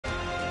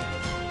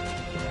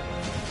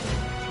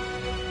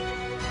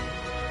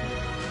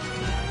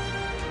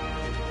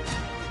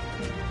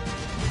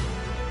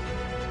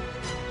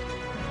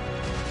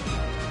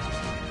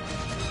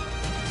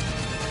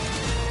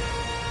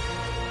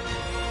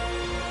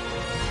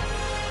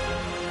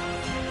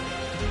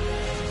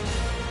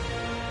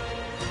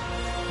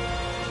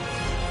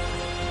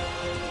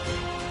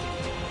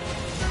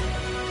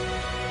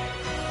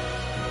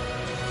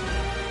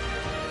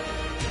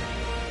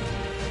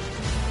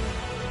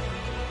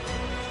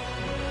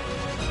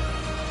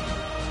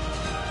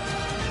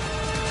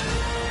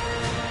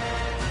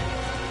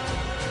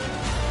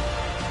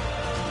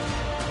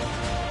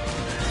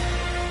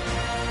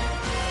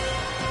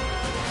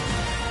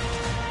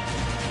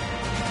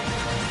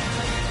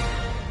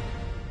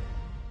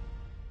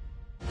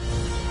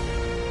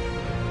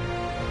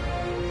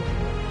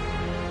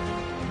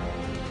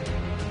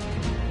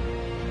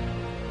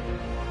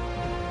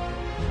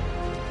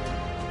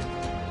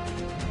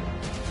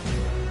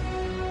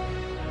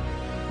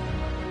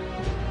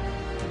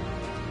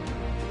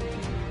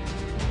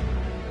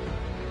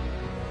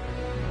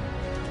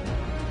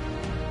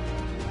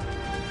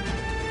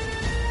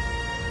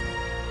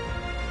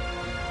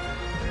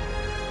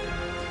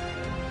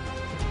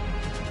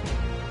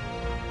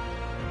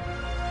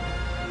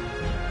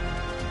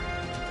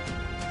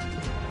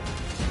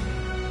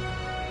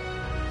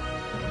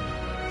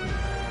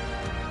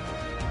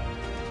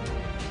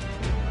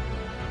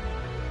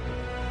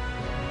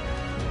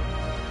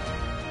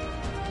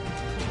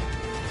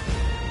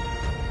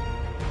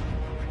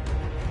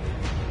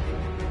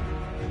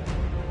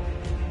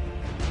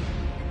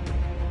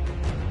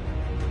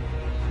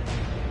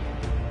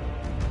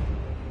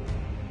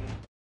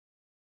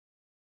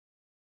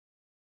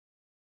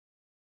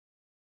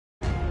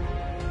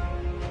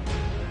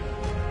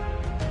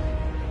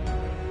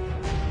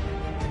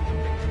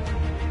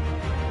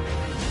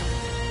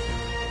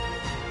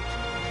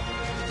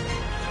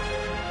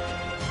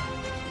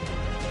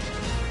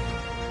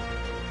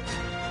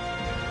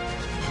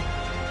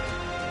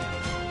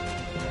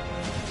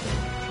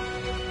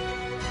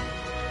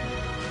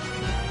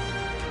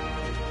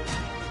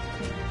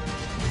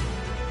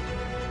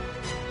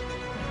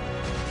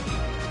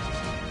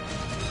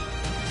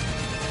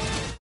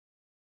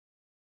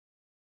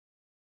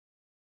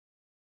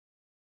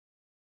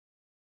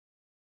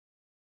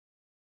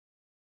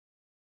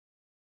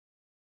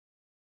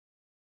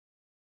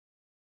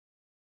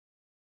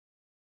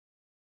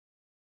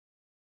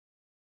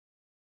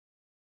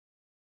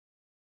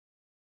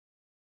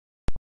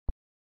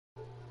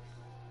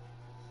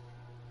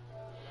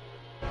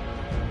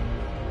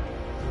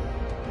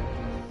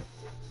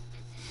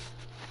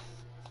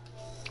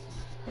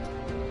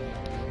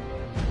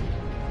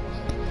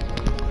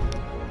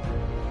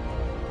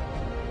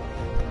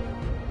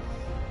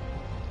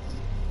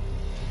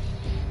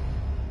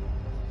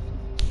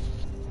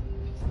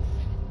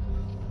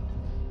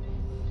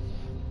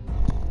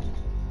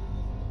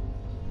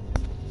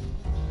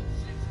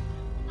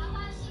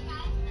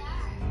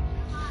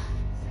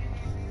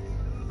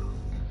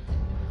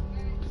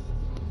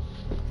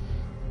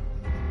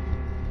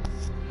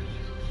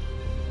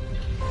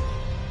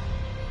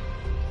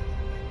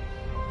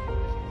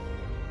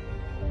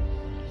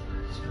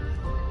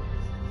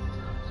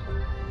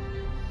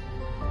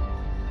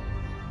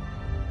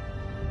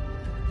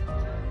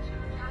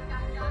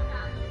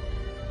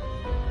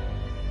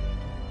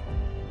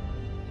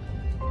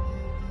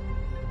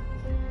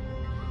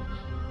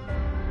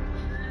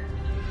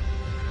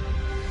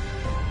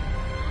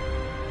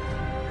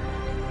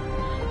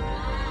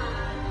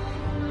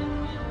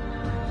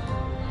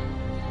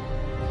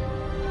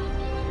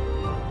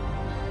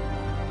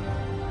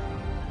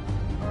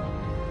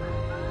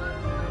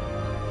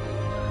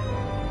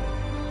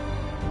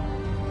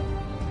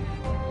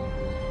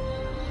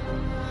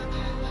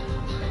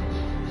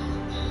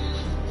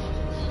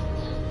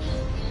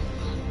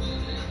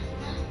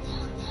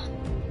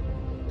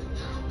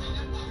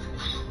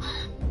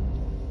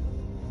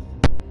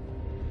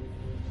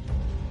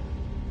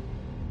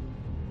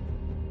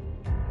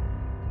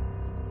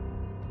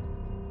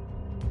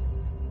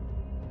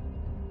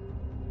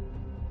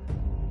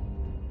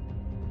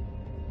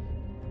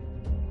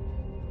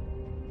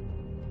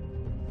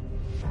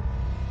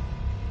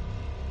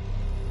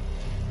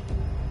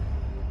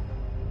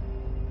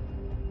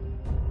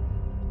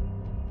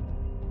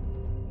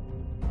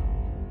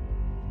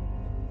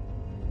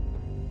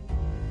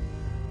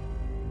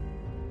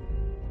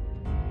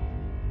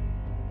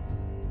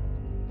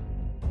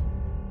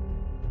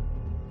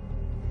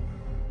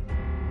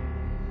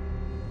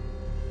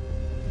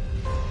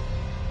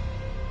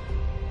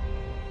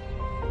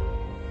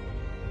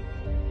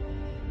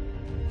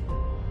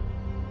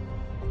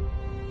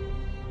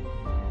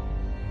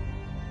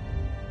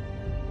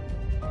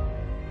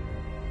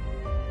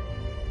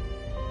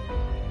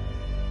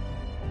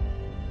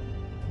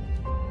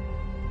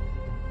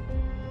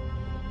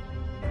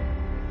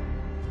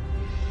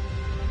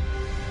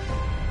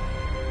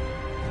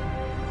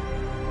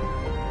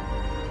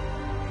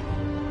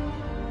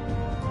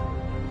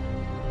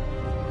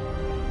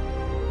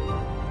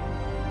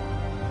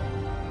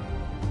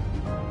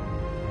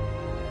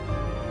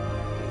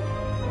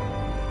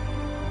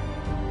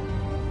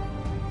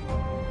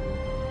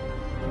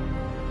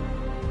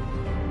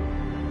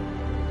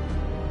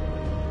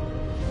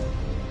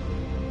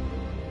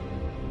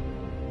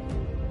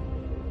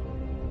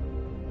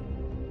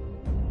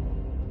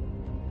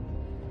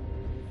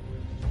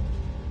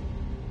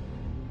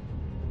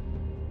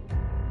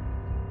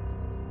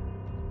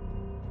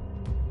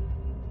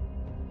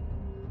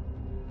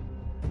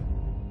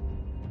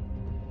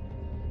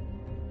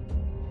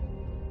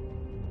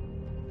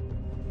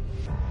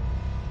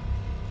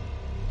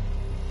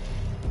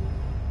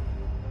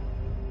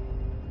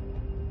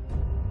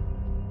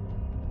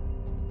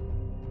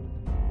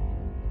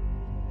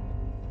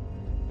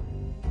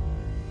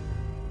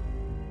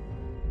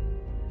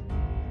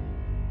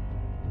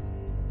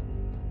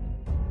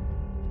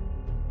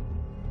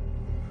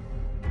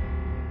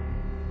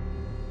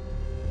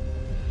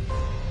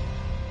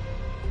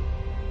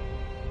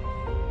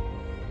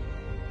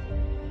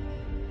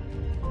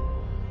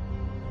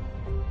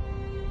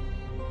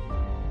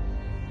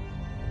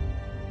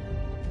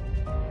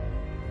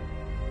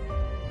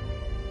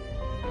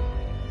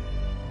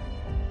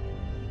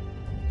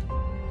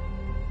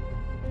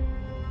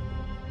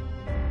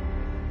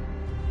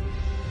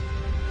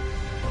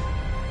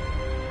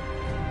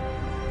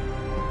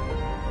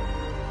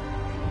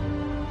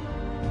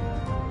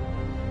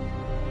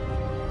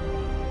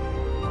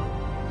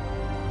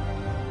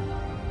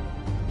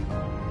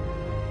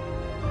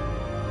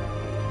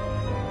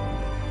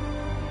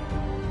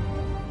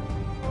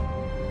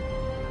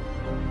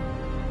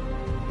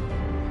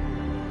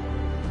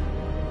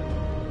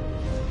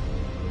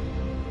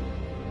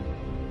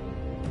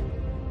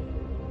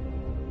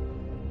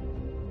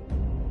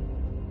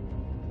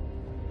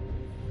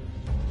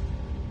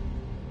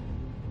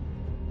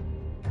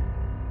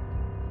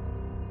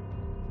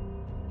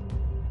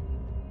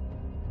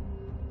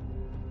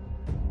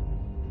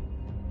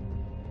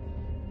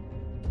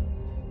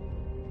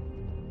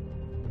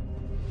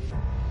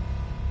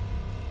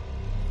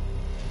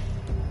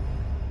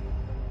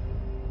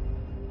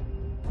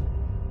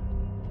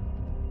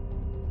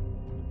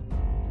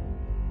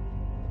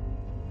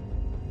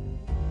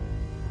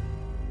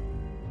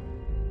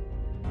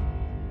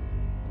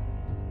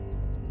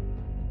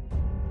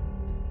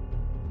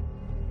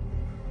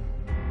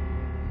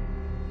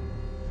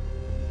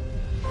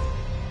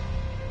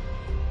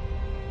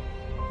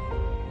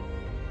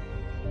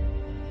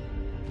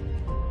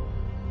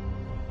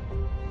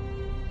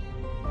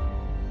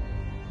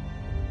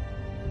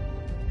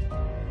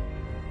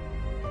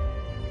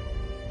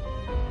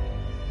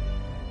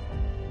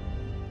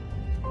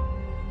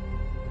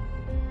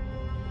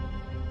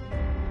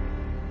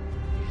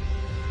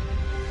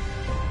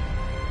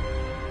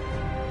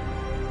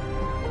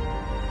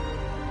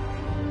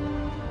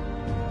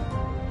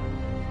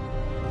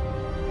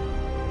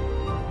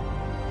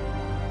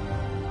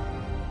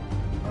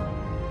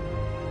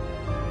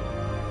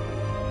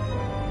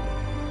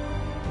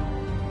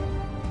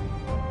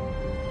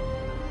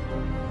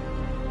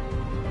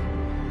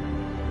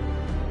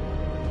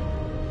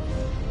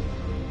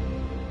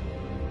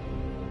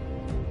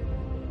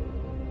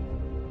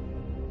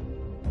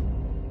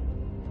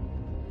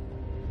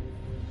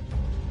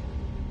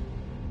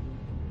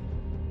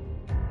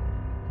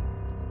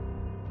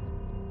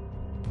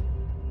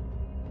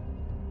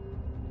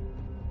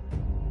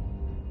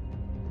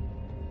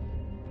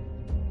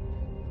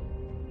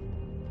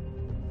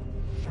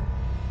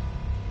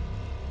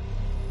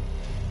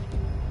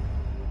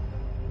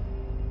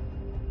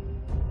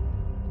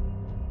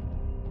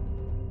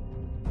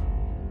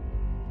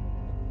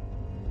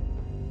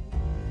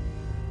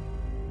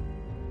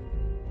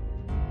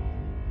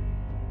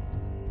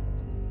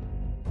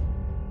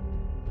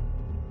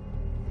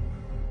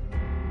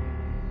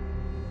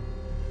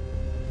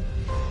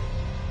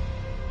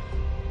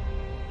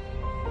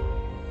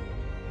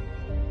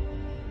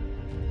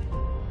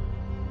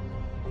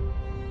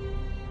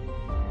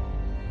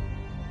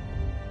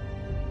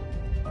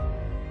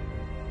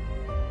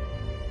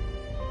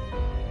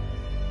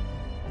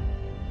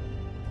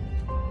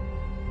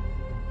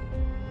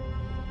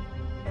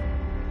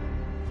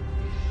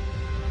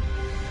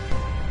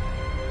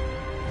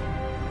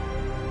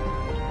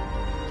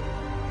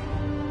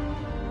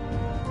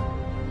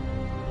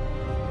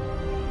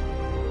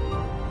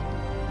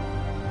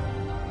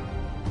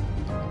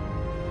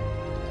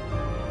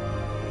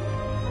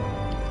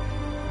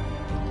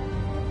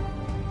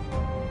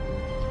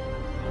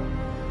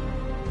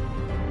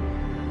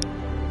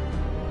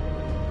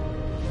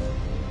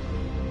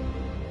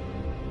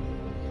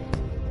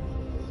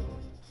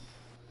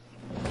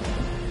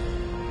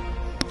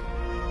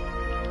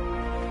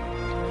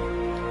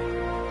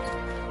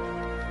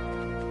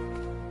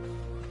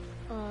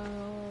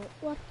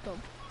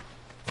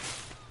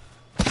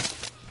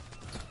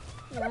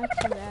Yeah,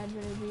 that's some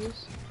admin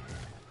abuse.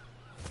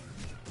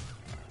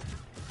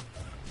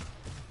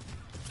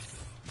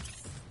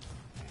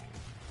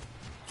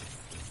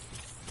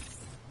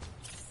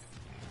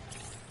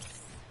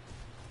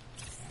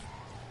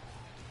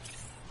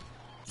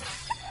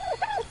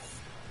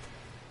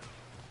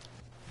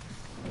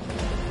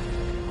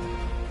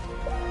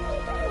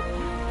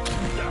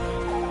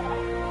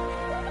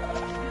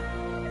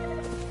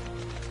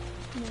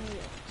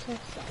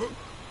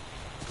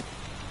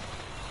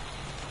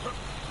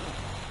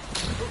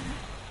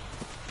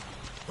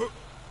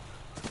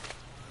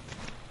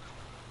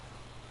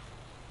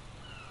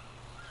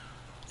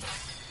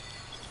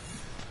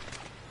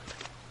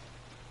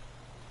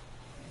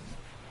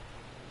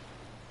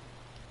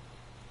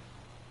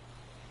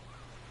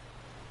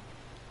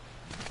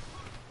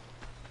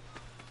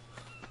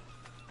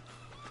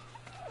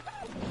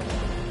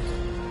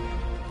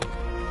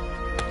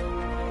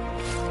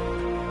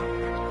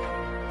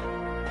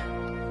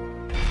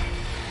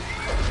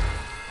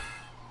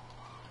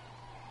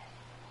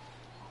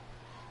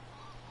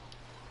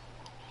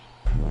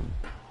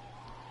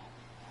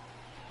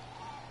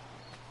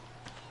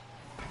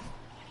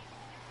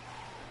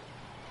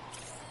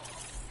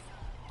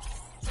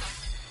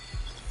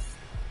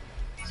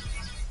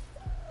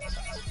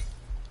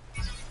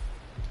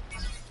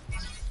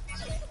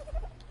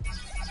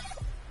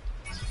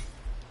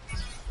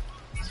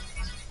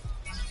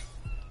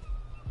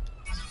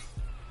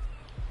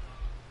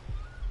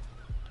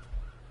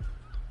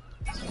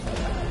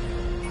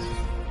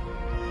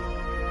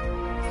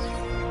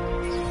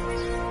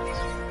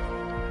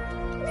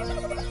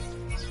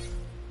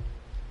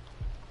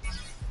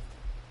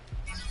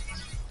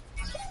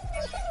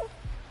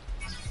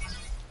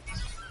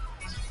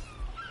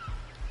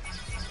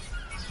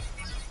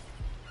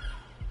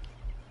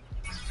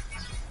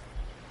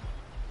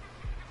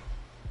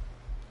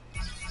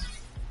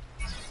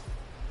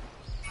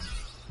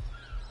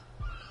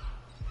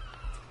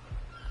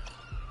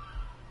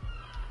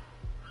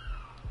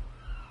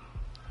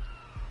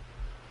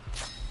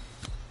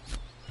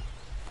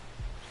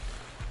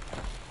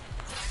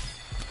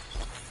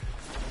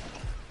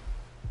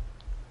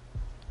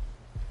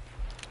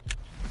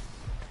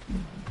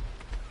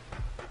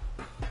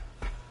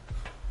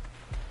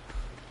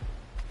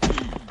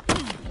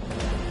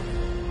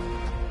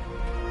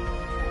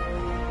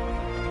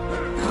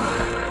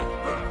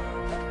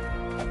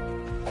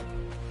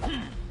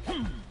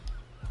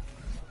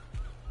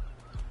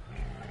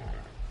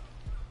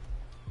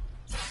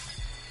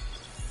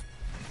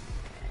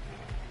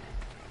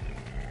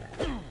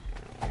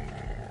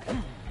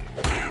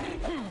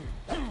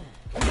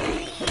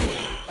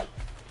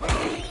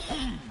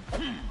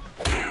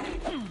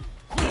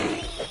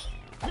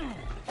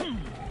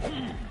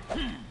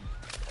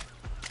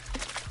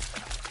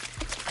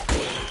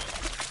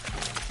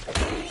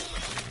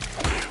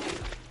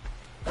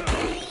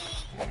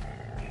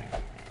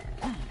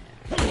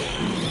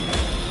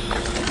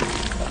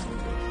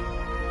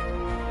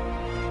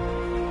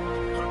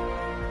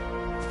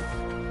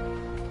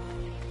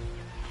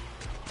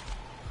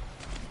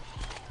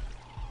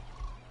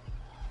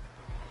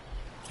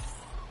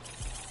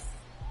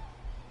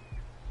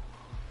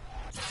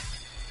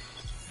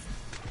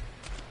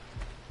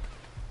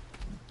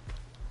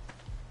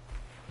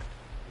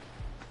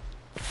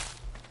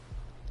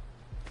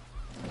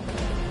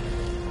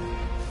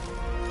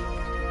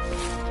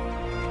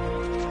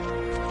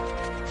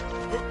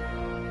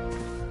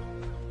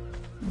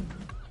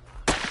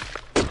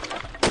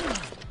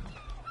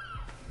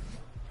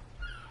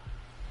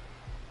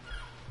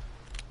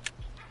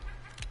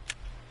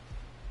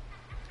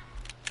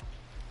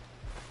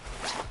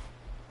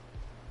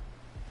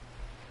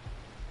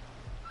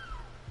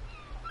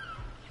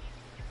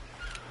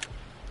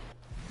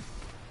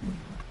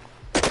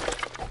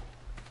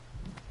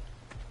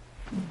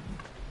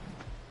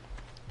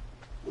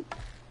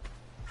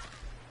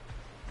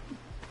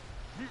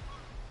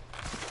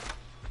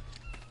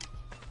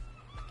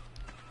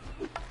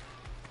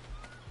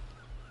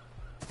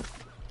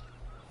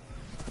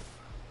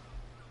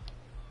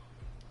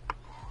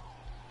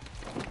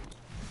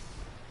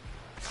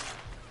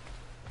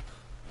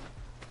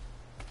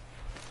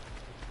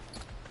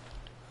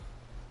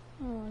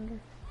 I wonder.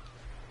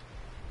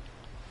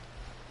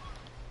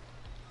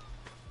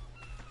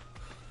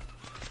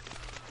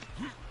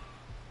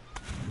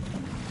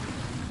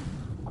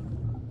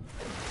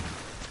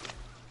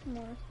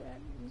 More if that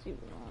means you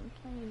want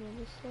tiny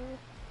little slow.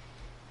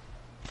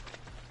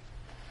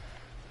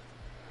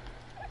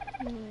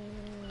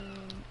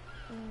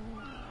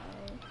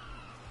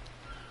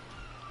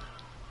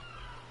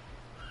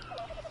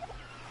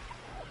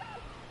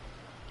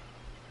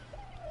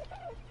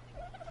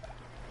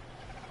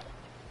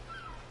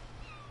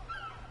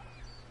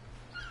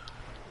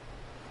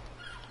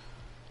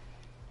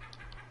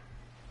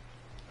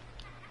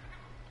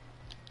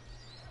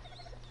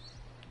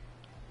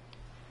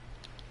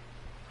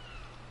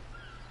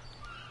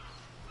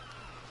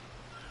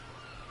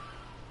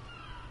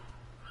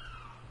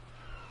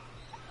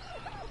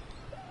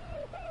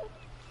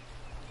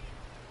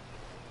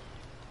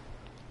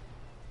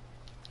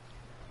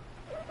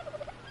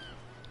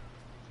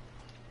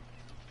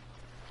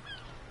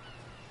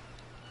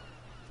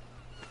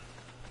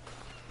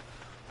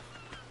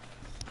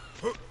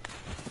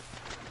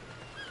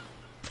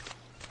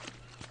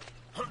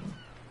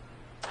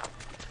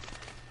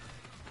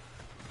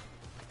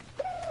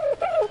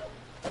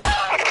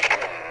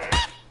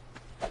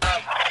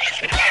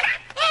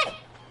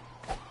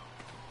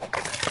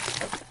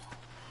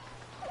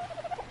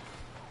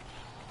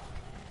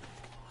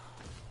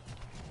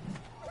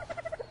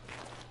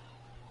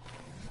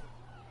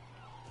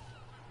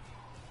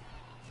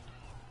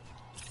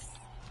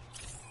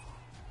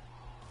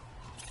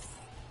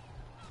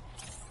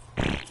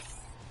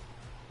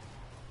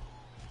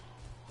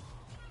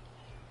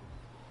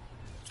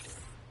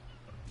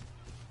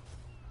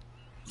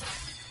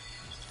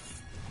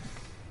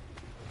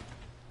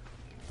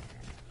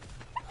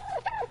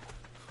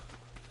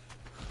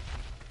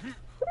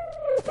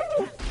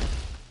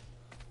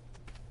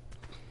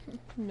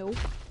 Nope.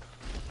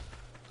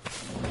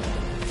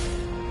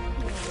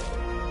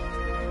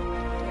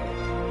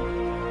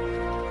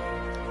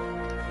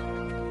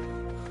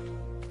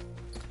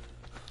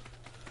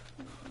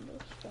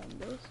 Stone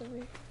base over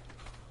here.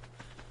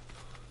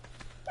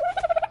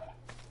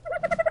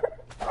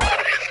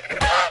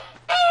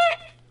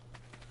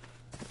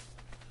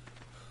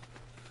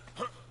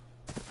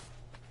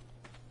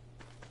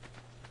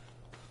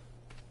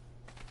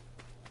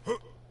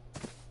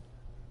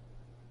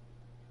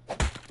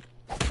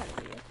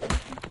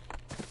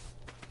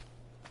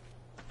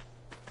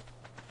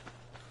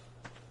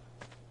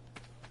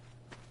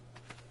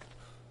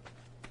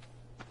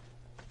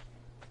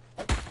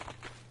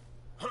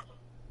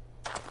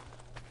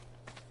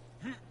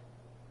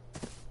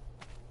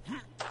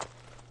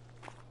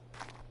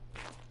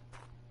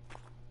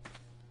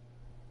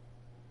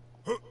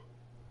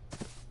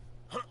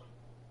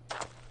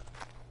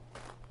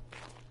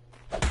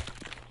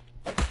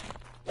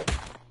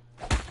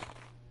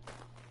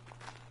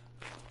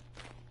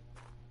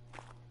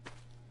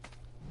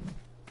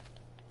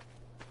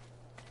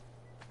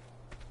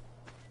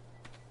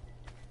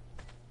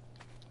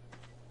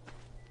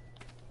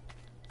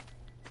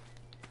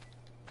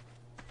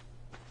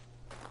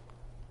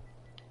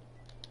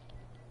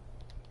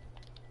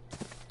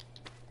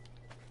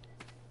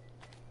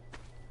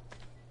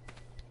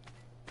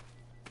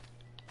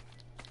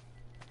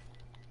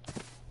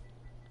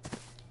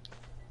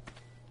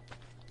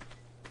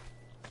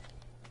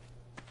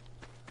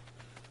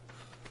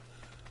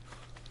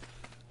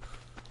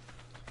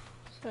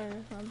 Sorry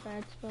if I'm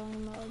bad spelling,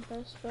 I'm not the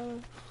best speller.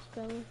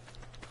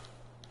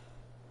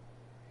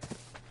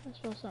 I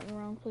spelled something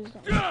wrong, please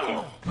don't.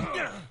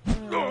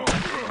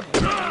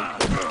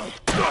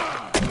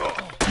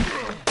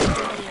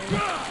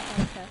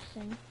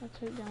 Podcasting. I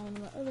took down one of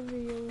my other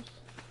videos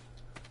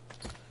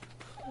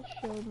that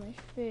showed my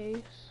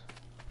face.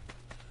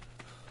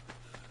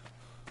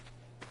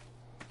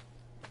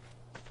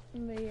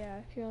 But yeah,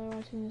 if y'all are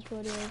watching this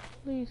video,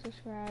 please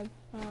subscribe.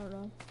 I don't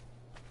know.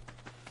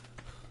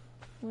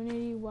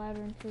 180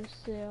 wyvern for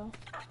sale.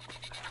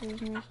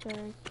 There's new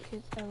starter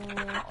kits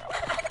everywhere.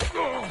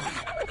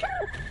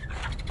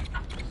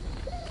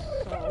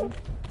 So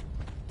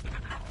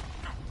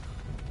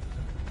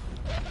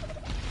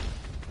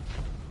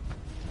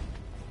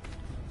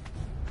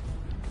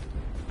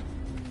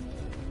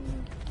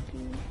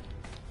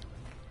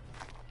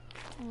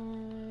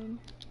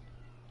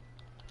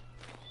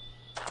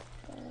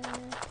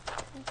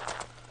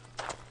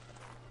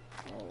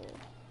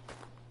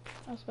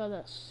I spelled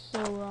that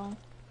so wrong.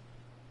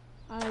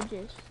 I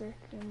just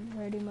freaking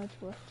pretty much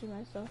roasted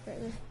myself right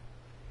there.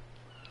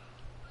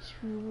 Just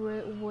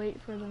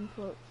wait for them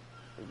float.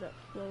 That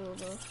flow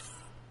of a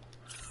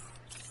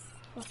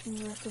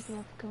fucking rest of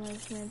them come out of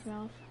this man's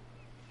mouth.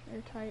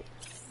 They're tight.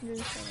 You're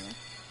just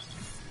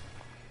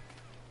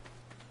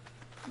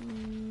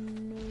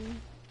no.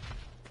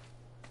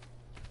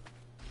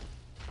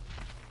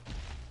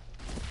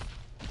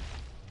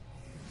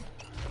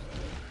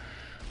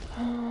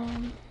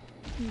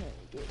 Let me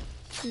get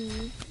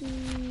these.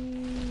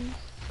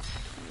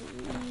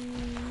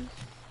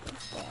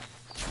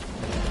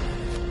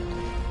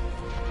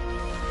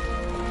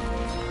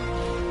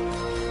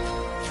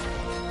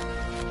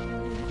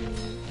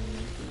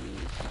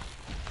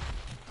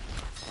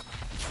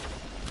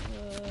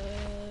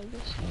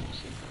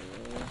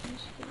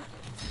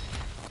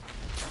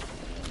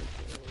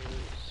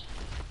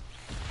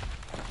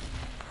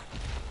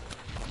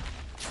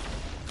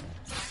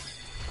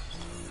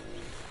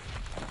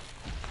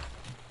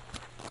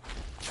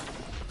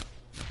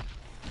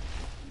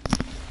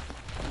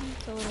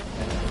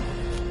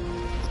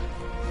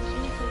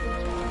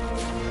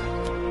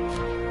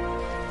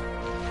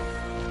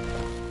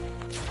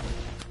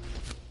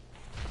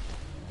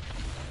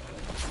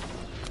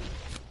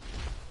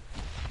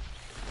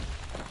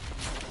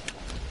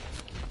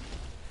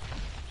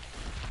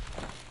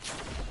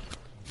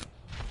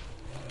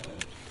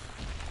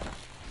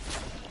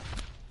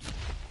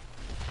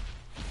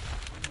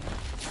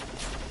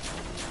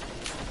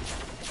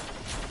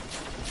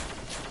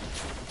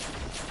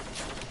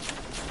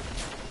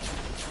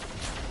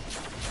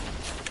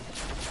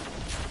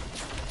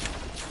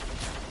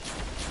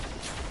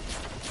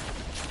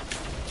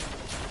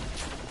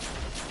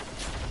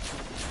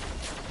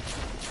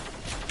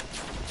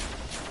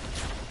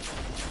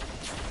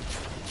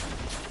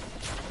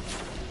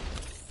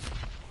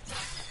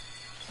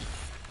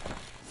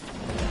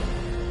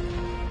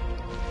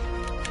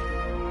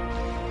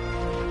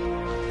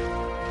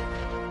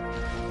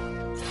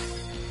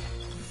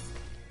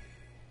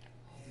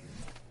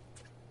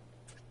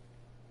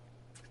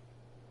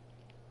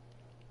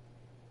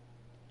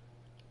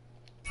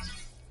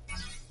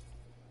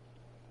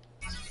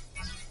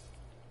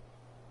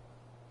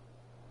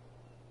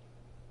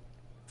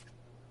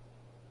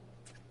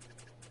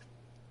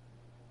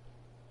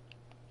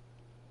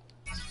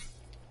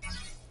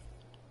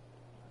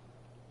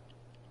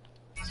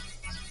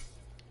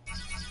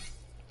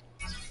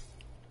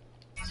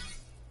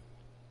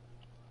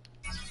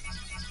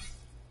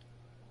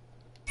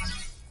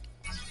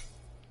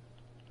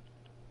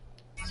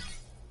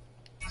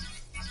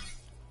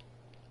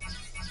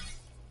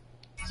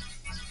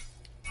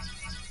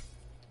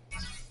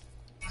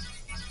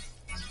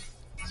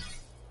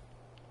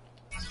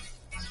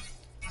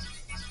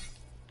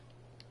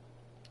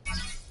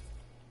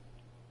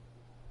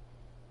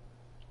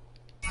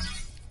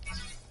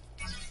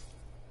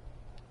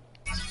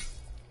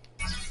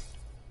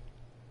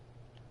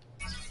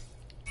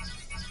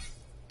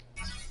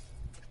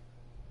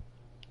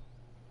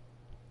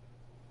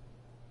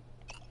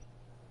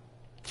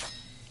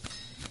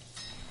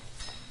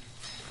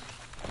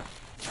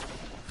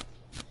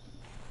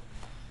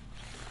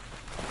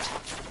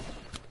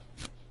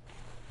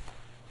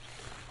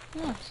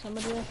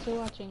 somebody else still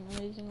watching,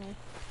 amazingly.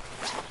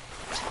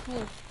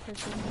 Another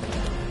person.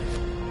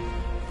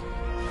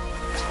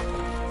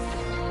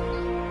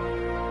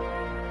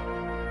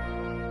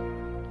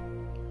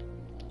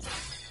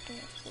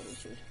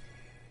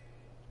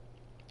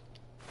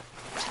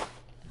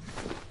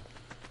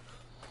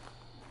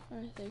 I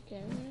think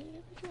I'm ready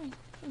to join.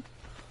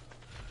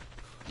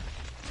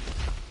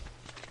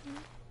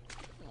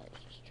 Let's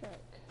just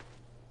track.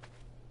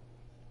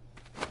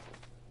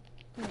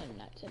 No,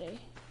 not today.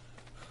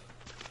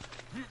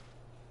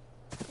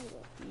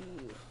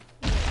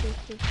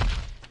 You.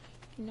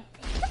 No.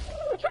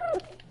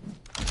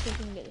 See if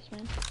we can get this,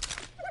 man.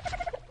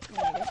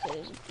 No, I guess it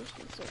is a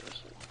boosted silver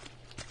suit.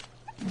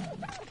 We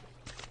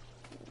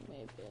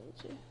may be able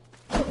to.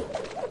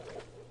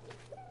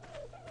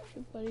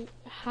 Hey, buddy.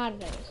 How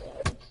did I miss that?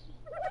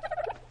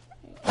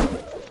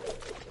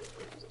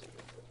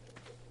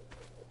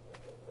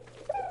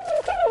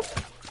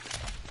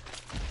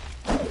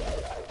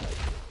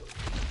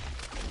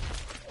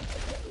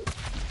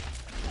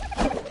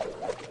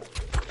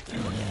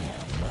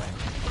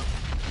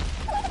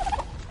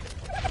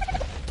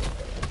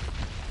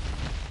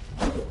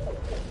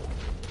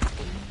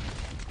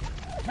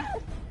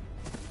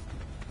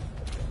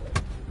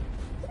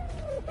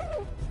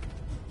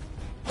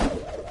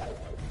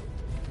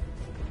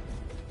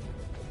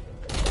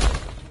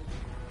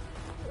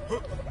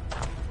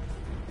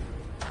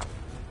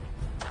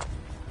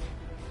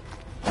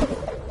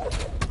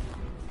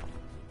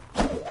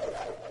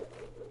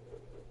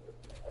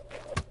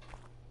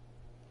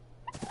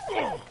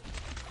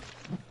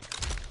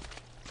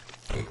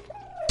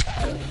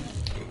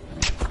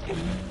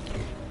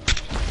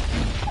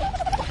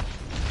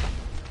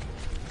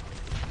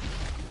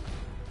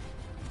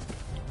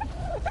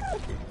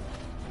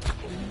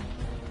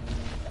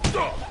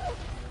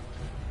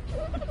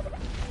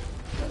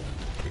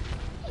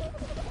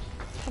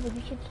 But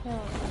you should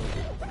tell.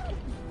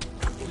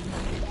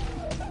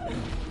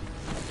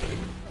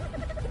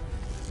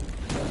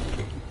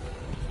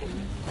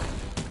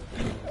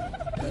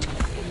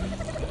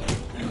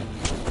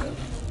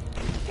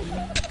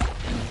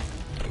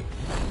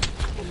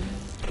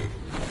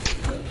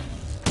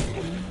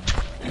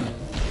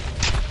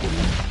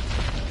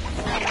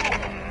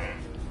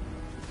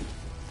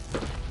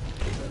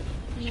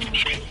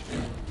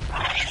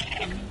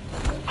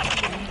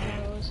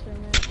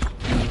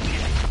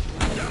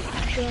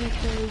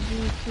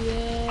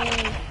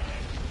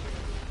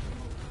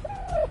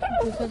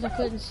 Because I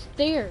couldn't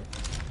steer.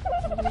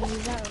 I'm gonna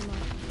use that remote.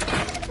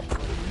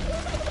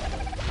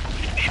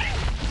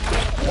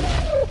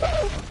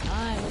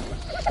 I'm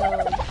so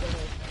gonna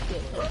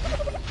get hit.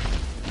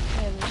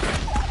 I'm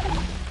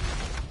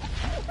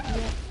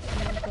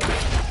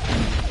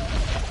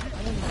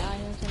gonna die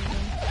or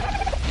something.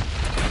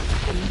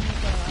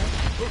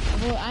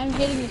 Well, I'm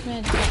hitting this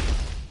man.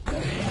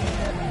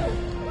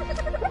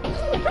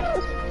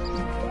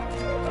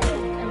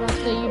 I'm about to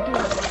say you do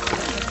it.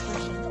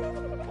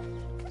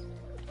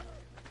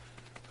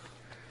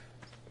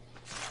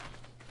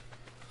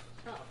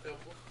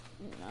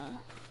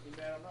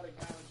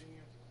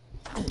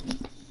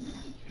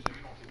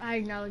 I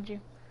acknowledge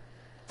you.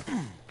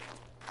 Oh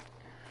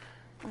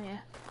yeah.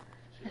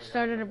 I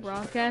started a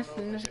broadcast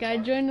and this guy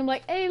joined. I'm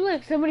like, hey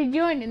look, somebody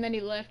joined, and then he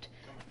left.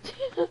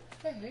 I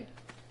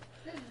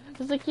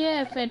was like,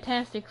 yeah,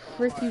 fantastic.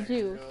 Frick you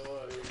too.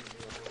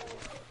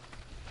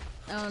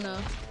 I don't know.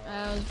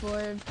 I was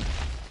bored.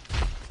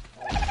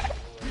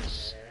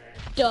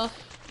 Stuff.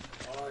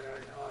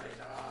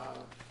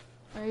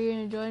 Are you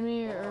gonna join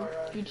me, or are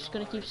you just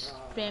gonna keep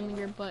spamming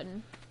your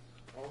button?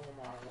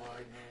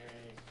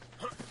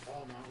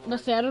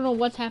 Let's see, I don't know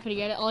what's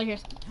happening. All I hear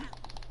is...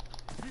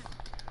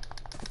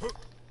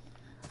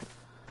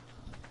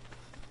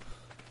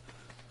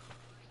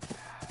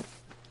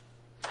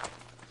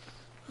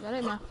 That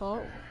ain't my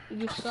fault.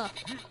 You suck.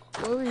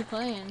 What were you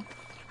playing?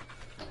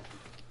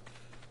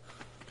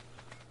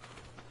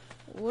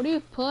 What are you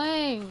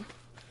playing?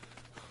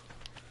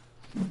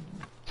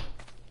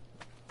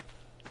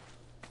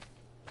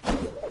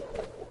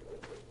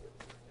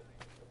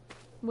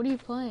 What are you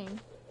playing?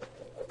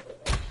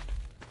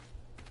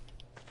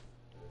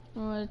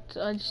 Oh,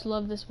 I just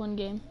love this one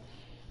game.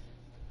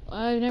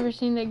 I've never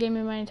seen that game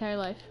in my entire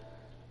life.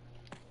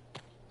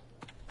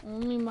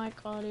 Only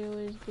mic audio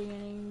is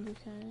beginning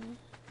because...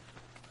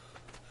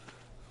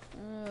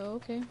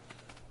 okay.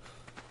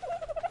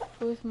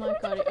 With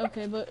mic audio.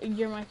 Okay, but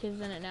your mic is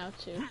in it now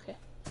too. Okay.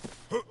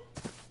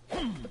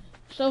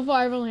 So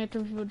far, I've only had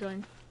 3 people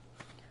join.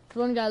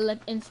 One guy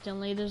left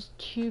instantly. There's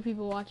 2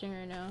 people watching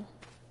right now.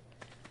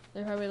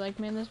 They're probably like,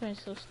 man, this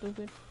man's so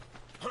stupid.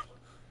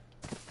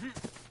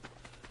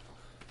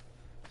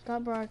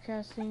 Stop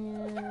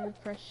broadcasting,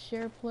 press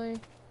share play,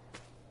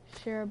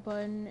 share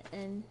button,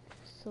 and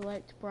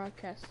select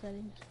broadcast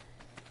settings.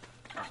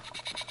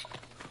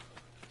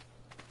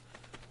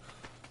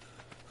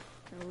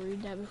 I'll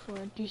read that before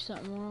I do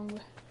something wrong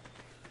with.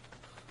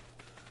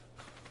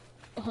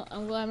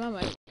 I'm glad my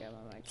mic got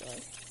my mic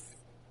right.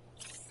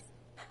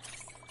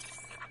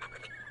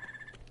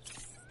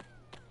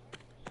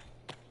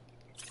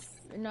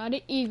 not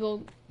an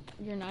eagle.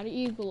 You're not an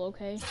eagle,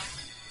 okay?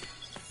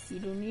 You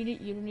don't need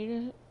it. You don't need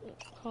to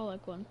call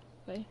like one,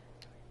 okay?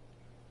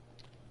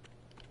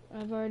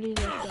 I've already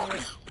looked at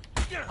it.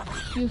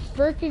 You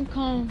freaking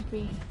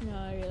comfy. No,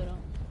 I really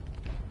don't.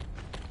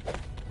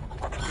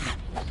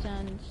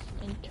 Sounds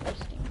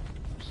interesting.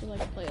 So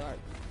like play art.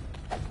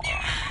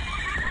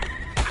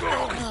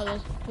 Oh,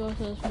 those both of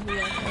those people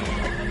like.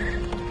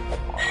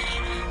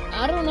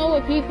 I don't know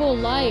what people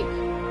like.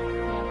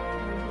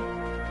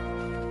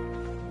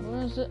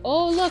 What is it?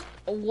 Oh look,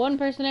 one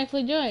person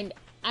actually joined.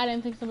 I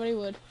didn't think somebody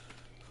would.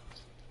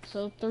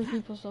 So 3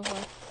 people so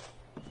far.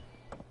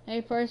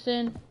 Hey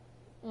person.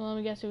 Well, let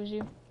me guess it was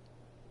you.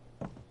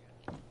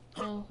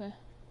 Oh, okay.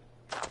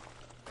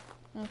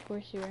 Of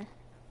course you were.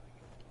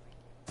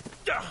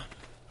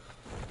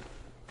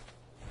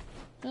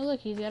 Oh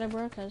look, he's got a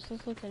broadcast.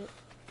 Let's look at it.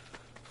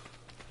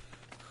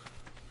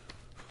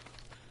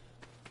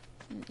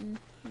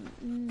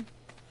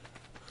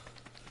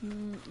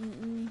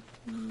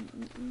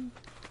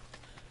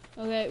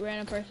 Okay,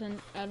 random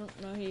person. I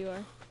don't know who you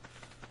are.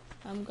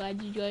 I'm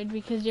glad you joined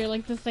because you're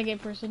like the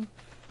second person.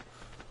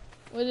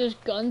 Were there's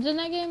guns in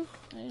that game?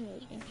 I didn't know there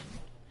was games.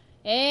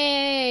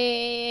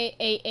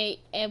 Hey,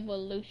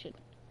 evolution.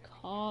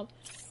 Calm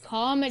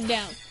it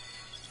down.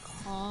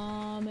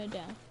 Calm it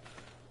down.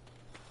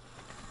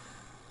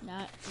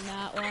 Not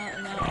while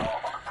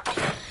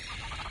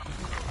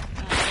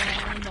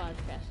on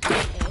podcast.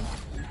 Okay.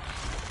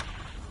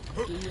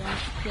 Do you want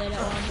to play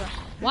that one?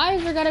 Why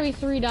is there gotta be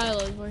 3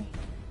 dialogues, boy?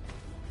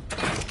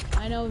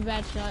 I know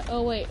bad shot.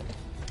 Oh wait.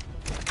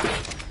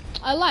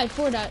 I lied.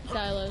 4 dialogues,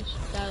 not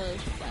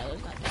dialogues.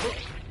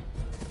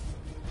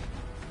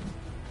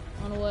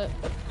 On what?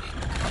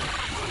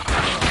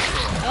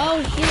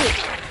 Oh shoot!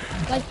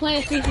 Like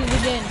Planet Species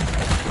again.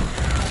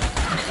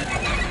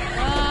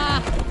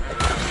 Ah!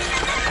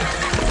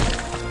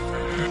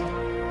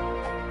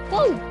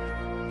 Whoa!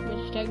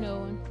 Bitch, techno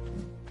one.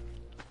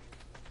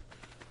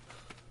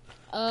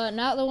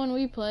 Not the one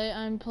we play.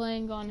 I'm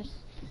playing on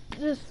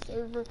this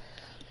server.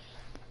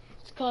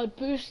 It's called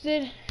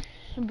Boosted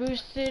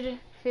 50x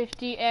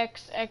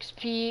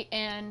XP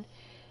and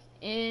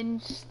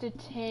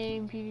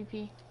Insta-Tame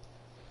PvP.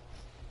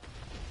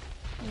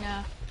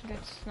 No,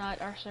 that's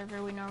not our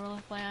server we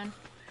normally play on.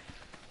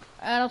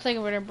 I don't think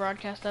I'm gonna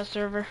broadcast that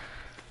server.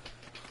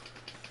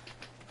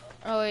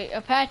 Oh wait,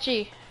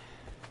 Apache.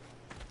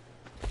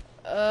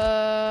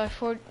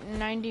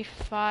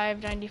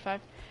 95.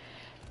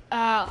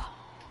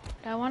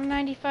 Do I want a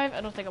 95?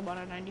 I don't think I want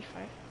a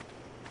 95.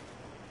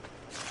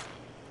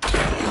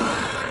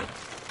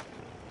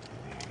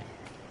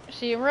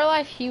 See, in real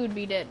life, he would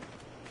be dead.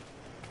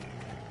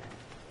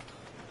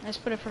 Let's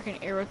put a freaking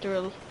arrow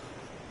through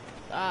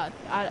a...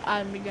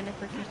 I'm gonna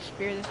freaking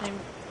spear this name.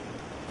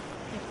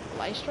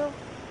 Lystro?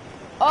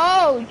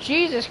 Oh,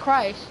 Jesus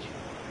Christ.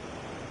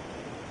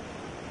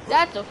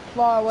 That's a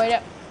far way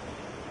up.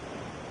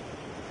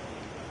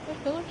 There's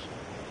pillars.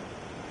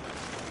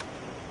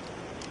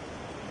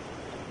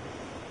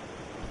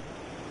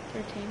 Is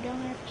there a team down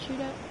there to shoot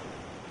at?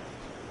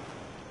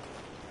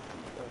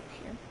 Go over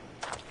here.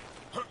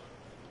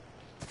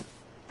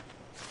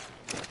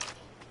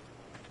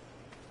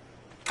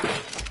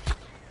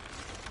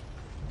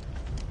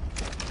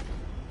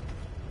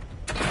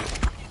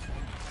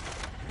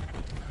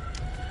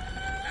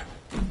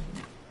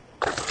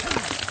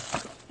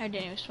 I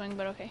didn't even swing,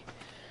 but okay.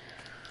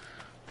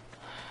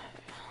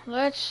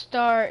 Let's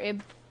start a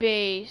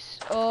base.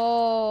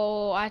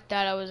 Oh, I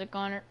thought I was a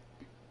goner.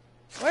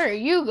 Where are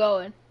you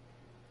going?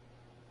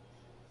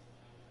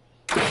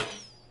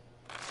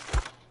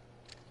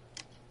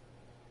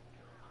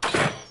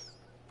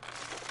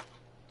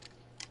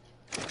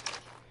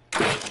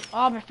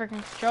 Oh, my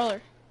freaking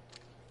controller.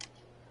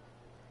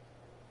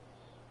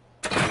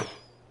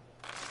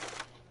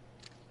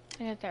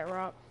 I hit that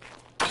rock.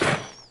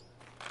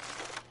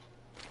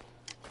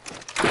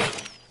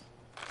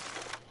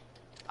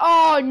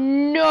 Oh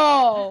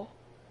no!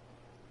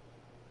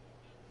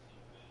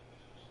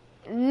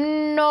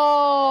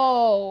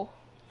 No!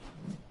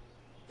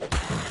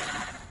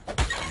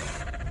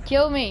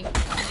 Kill me!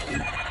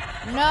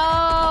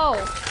 No!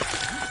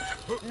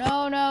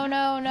 No, no,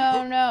 no,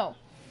 no, no.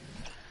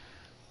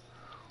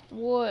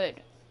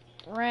 Wood.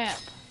 Ramp.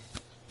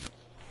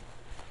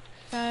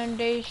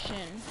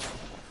 Foundation.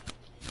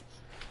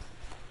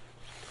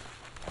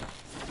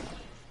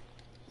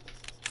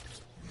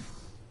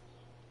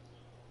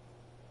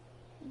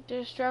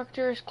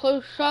 Destructors,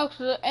 close shocks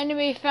to the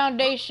enemy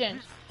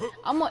foundations.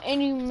 I'm on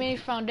enemy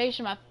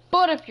foundation. My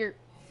foot up your.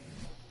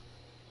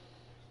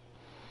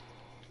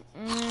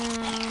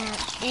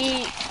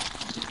 Eat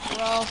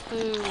raw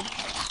food.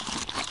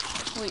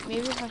 Wait,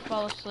 maybe if I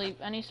fall asleep,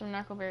 I need some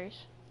narco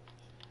berries.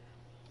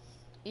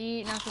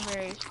 Eat narco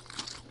berries.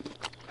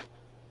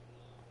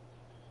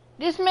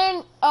 This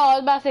man. Oh, I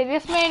was about to say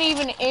this man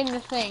even in the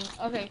thing.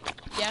 Okay,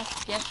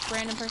 yes,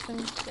 random person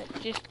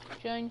that just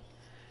joined.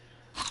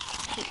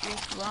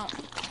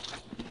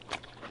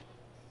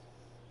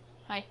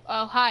 Hi.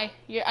 Oh, hi.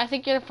 I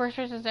think you're the first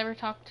person that's ever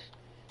talked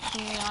to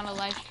me on a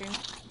live stream.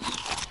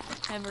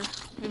 ever.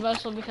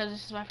 Mostly because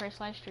this is my first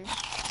live stream.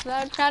 So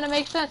that kind of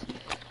makes sense.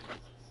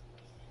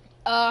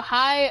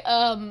 Hi,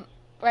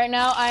 right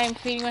now I am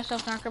feeding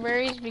myself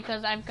narcoberries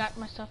because I've got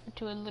myself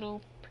into a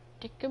little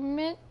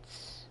predicament.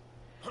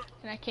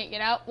 And I can't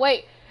get out.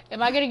 Wait,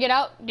 am I gonna get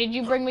out? Did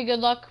you bring me good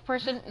luck,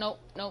 person? Nope,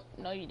 nope,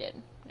 no you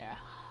didn't. Yeah.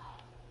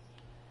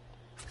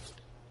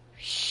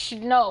 Shh,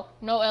 no,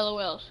 no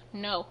LOLs,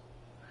 no.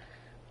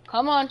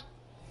 Come on.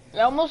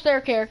 You're almost there,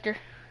 character.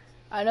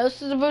 I know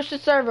this is a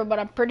boosted server, but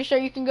I'm pretty sure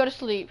you can go to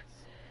sleep.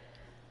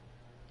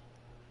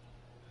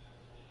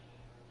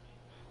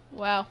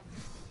 Wow.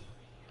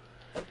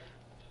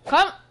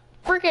 Come,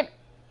 freaking.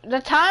 The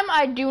time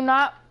I do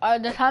not,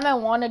 the time I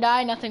want to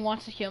die, nothing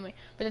wants to kill me.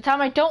 But the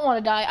time I don't want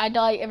to die, I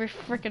die every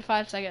freaking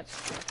 5 seconds.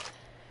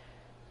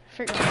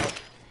 Freaking.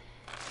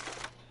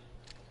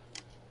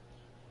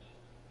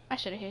 I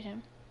should have hit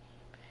him.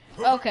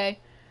 Okay.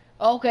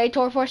 Okay,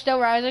 Torfor still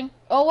rising.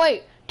 Oh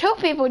wait, 2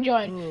 people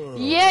joined.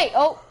 Yay!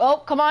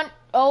 Oh, come on.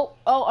 Oh,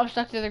 I'm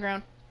stuck to the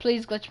ground.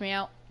 Please glitch me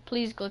out.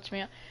 Please glitch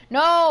me out.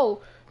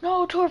 No!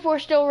 No, Torfor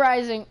still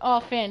rising.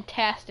 Oh,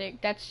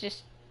 fantastic. That's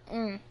just,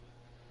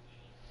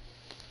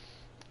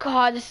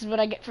 God, this is what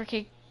I get for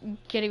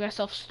getting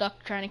myself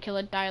stuck trying to kill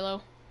a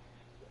Dilo.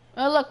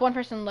 Oh look, 1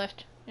 person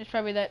left. It's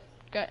probably that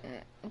guy,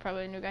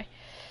 probably a new guy.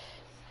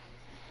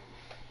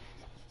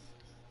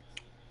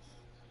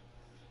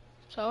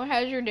 So,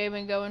 how's your day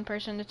been going,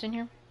 person that's in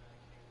here?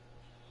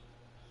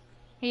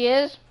 He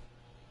is?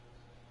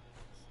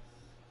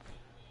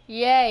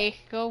 Yay,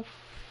 go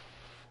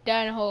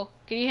down a hole.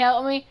 Can you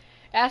help me?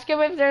 Ask him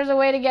if there's a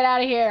way to get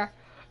out of here.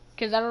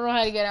 Because I don't know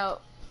how to get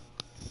out.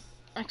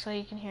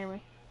 Actually, he can hear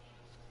me.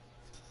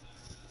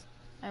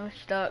 I'm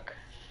stuck.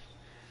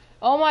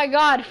 Oh my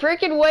god,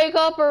 freaking wake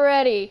up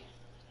already.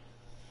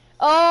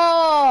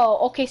 Oh,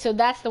 okay, so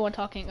that's the one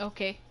talking.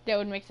 Okay, that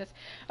would make sense.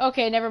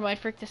 Okay, never mind.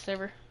 Frick this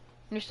server.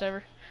 New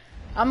server.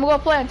 I'm gonna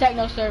go play on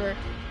Techno server.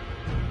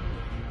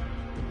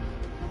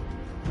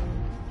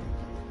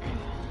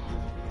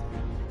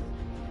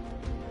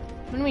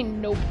 What do you mean,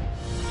 nope?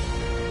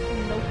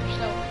 Nope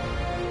yourself.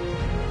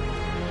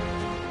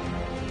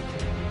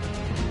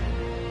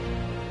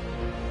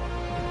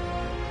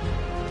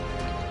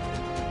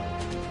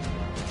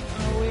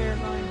 Oh, we are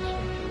going to.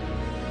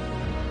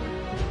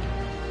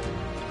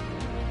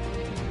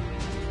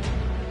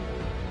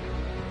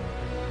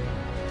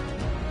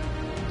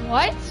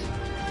 What?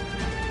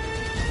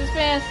 This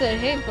man said,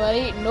 hey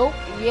buddy, nope,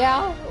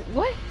 yeah,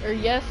 what? Or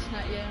yes,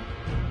 not yeah.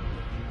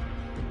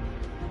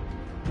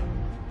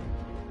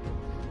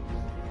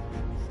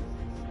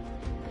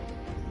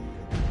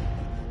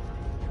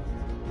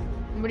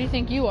 What do you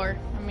think you are?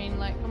 I mean,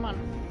 like, come on.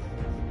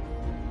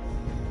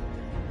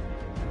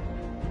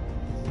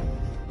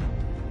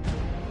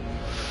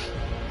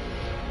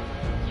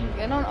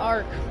 Get on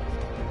Arc.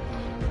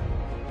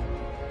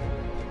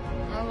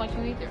 I don't like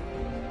you either.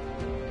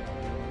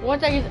 What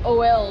the heck is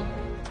OL?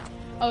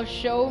 Oh,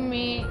 show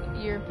me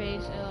your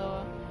base,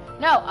 LOL.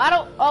 No, I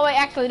don't. Oh wait,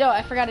 actually no,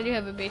 I forgot I do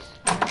have a base.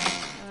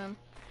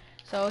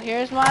 So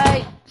here's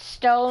my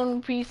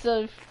stone piece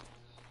of,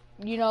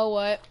 you know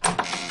what?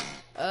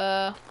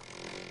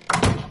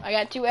 I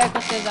got 2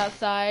 Equises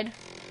outside.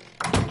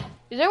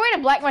 Is there a way to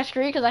black my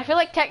screen? Because I feel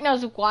like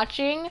Techno's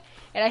watching,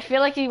 and I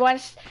feel like he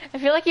wants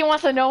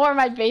to know where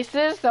my base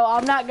is. So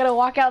I'm not gonna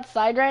walk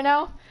outside right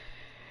now.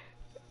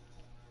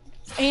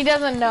 He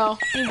doesn't know.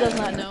 He does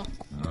not know.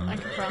 I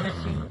can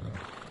promise you.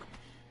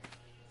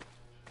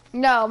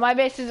 No, my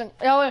base isn't.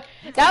 No,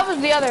 that was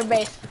the other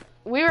base.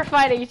 We were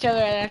fighting each other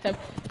at that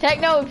time.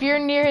 Techno, if you're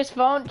near his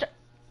phone.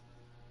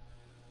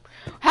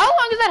 How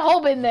long has that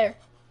hole been there?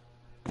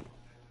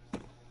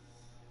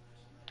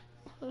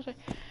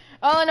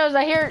 All I know is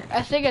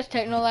I think it's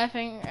Techno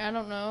laughing. I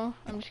don't know.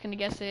 I'm just gonna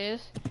guess it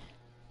is.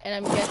 And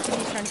I'm guessing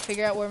he's trying to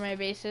figure out where my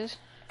base is.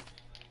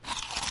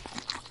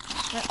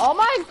 And all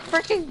my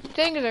freaking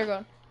things are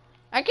going.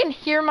 I can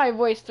hear my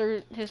voice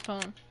through his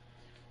phone.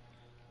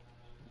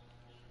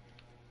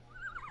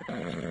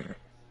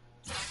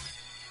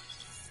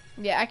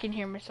 Yeah, I can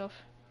hear myself.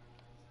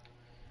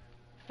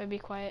 If I be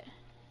quiet.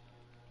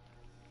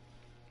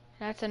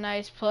 That's a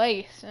nice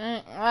place.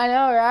 I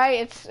know,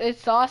 right?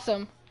 It's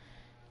awesome.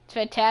 It's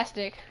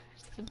fantastic.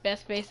 It's the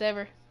best base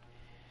ever.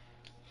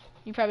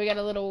 You probably got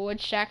a little wood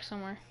shack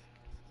somewhere.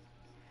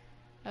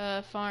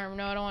 Farm.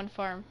 No, I don't want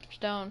farm.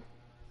 Stone.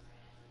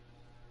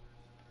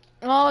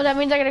 Oh, that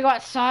means I gotta go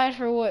outside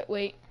for what?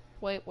 Wait.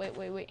 Where's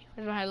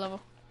my high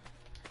level?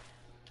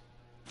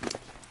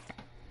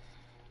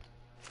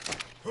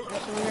 So we're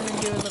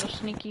gonna do a little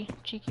sneaky,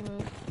 cheeky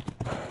move.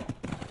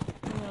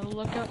 We're gonna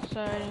look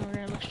outside and we're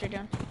gonna look straight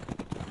down.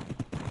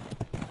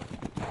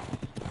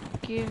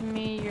 Give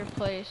me your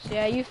place.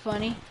 Yeah, you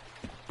funny.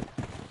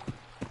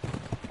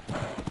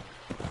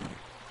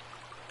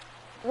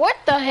 What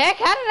the heck?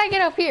 How did I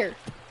get up here?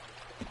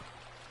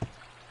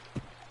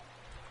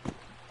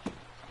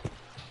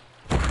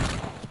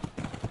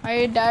 How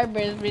your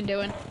diabetes be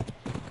doing?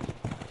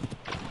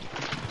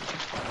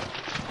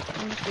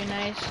 That must be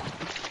nice.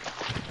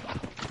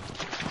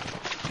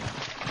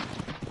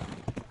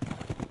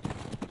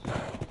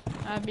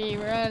 I be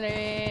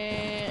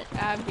running.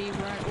 I be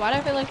running. Why do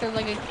I feel like there's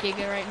like a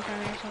giga right in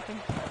front of me or something?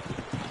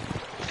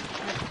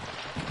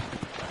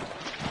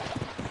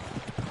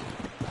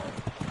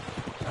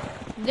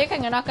 You think I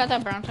can knock out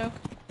that brown toe?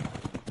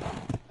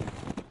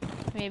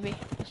 Maybe.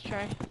 Let's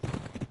try.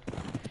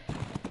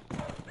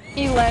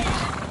 He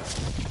left.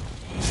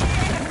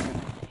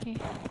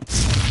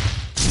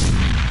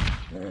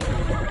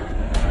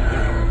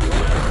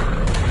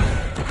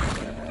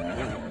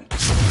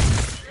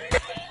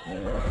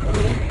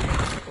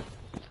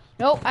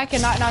 Nope, I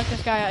cannot knock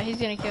this guy out. He's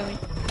gonna kill me.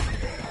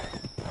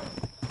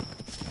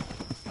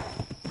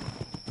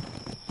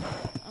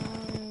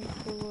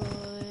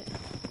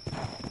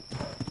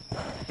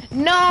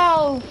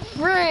 No,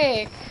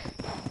 frick!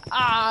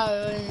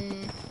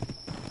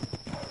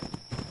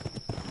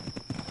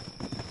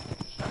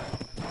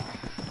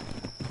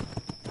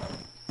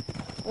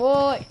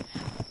 Well,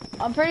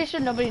 I'm pretty sure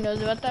nobody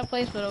knows about that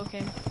place, but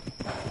okay.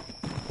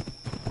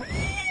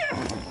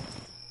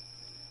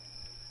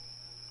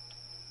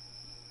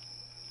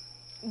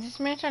 This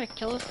man trying to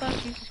kill us though?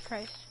 Jesus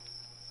Christ.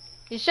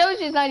 It shows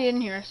he's not in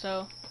here,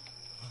 so.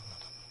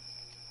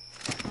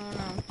 I don't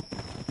know.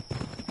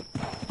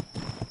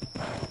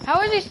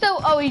 How is he still?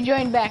 Oh, he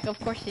joined back. Of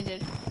course he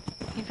did.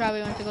 He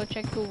probably went to go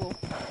check Google.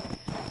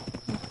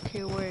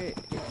 Okay, where is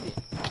it?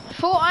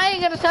 Fool, I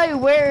ain't gonna tell you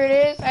where it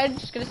is. I'm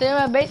just gonna say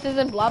my base is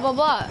and blah blah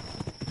blah.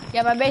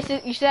 Yeah, my base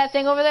is. You see that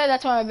thing over there?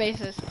 That's where my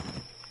base is.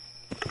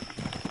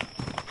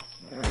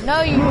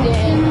 No, you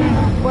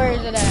didn't. Where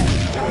is it at?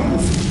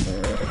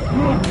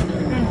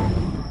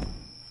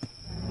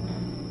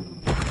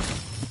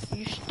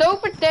 You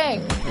stupid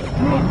thing.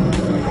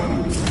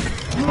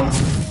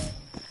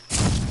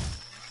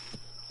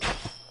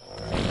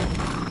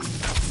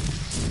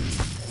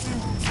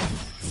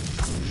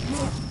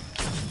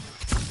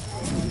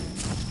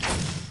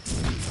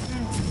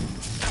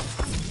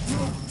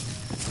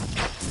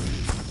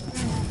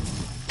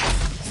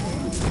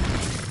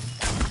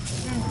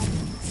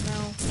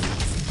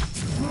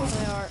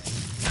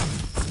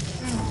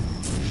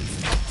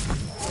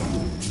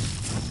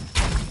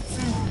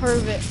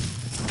 Prove it.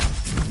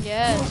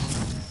 Yes.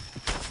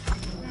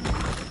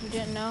 You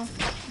didn't know?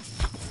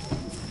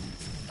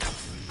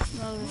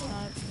 No, there's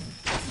not.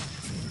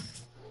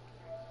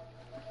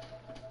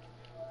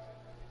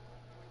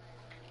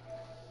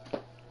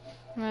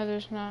 No,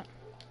 there's not.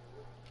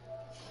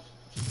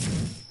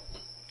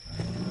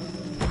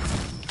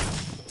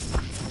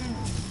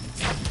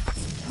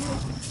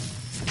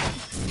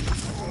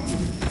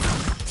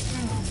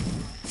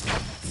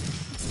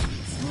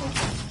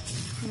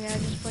 Yeah, I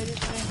just played it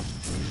today.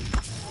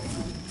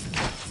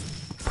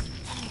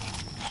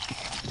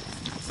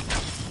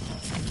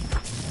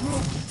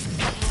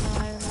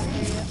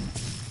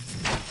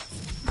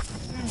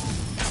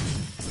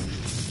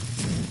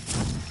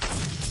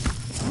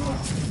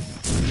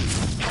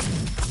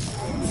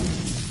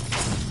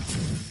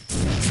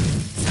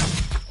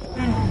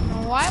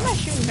 Why am I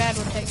shooting bad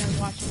when Techno's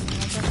watching me?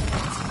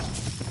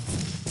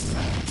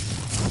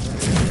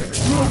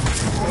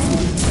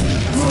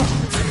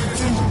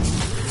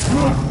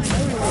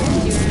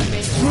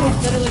 He's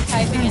literally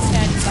typing in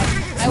chat like,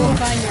 I will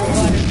find your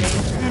water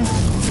base.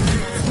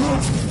 No,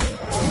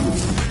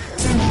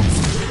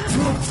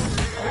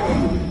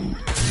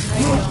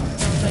 you don't.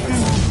 Don't say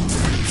that.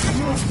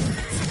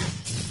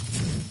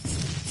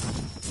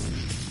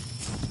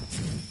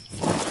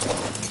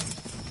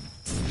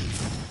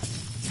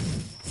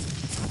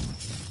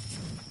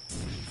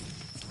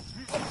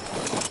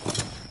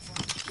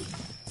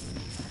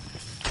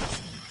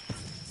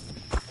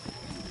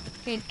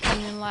 Okay,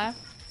 and laugh.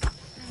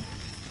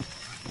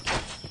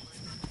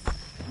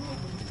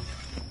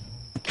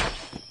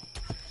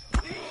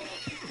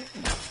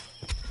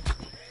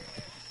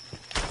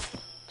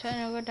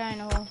 Techno, go die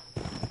in a hole.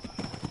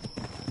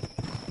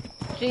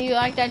 See, you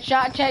like that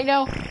shot,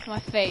 Techno? My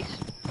face.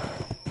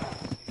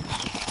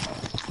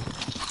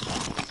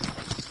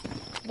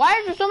 Why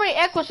is there so many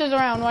Equises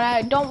around when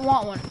I don't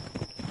want one?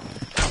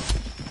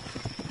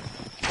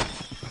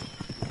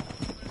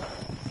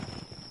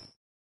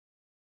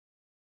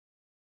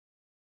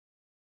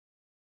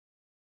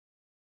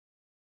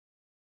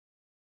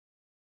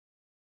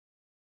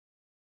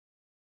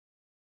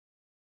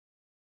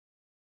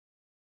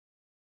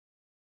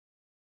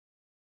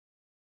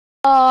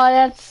 Oh,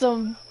 that's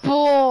some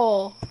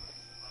bull.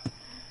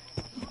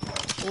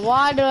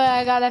 Why do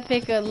I gotta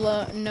pick a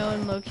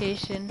known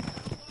location?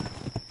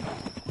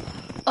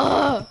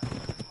 Ugh.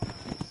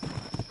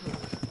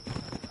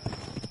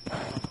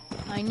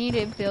 I need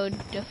to build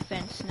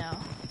defense now.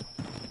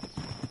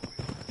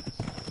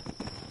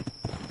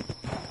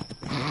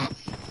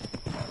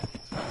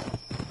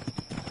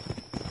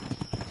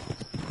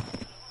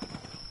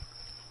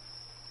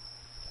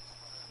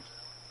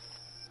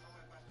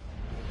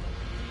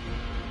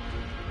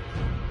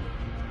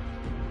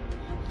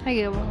 I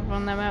get up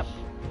on that map.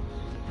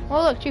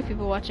 Well, look, 2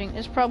 people watching.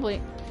 It's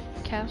probably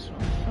castle.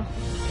 Oh.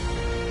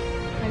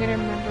 I gotta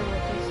remember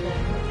what they said.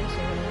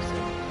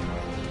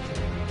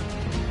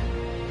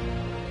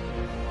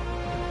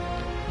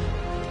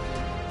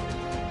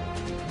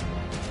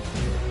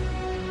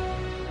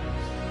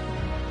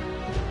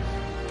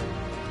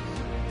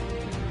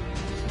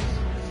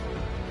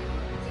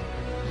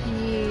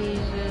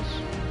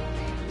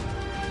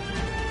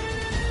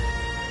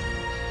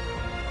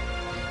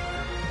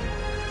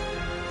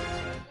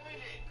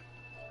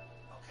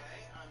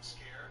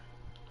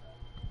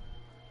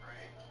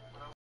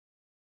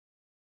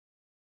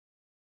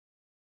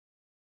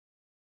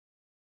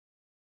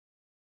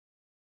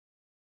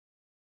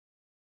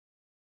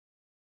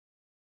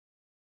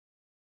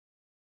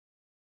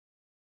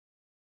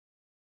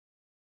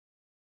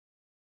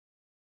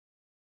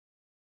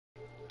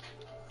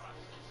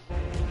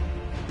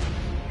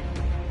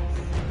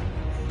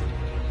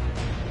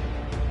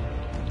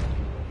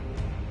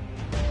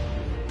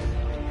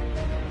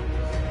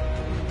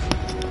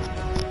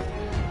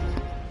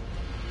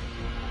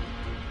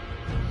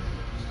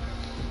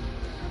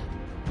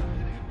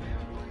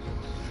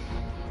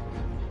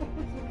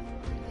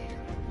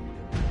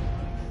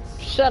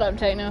 Shut up,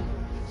 Techno.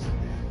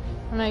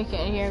 I know you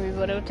can't hear me,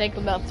 but it'll take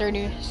about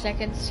 30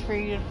 seconds for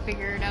you to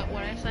figure it out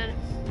what I said.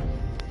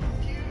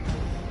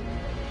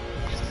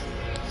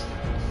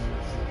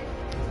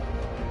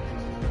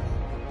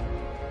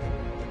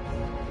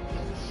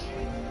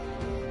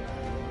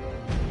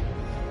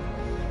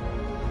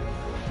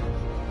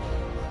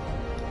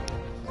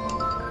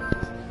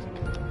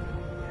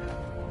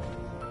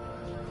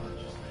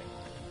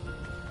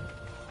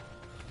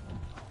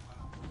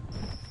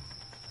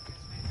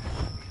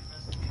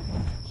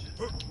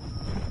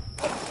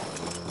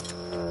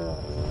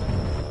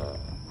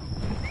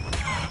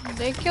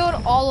 They killed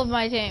all of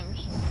my teams.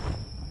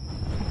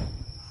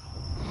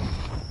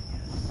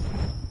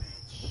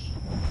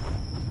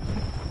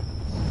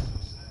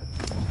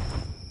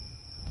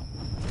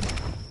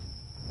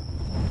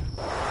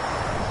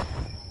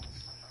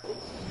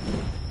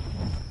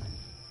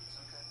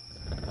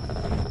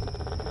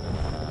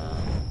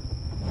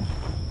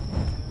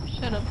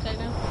 Shut up,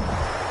 Techno.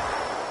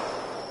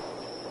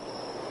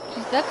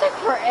 Jeez, that took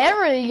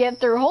forever to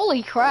get through.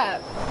 Holy crap.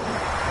 To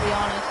be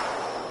honest.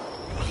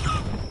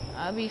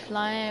 I'll be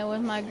flying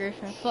with my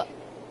Griffin.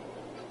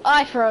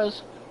 I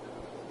froze.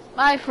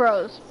 I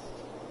froze.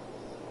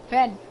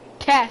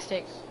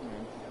 Fantastic.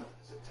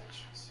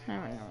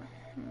 There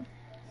we go.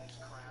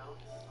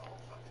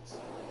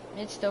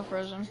 It's still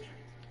frozen.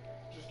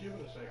 Just give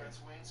it a second.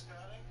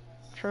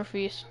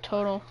 Trophies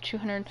total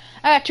 200.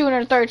 I got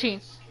 213.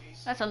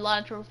 That's a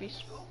lot of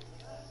trophies.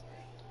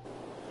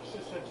 It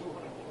just said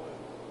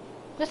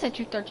 212. Let's say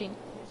 213.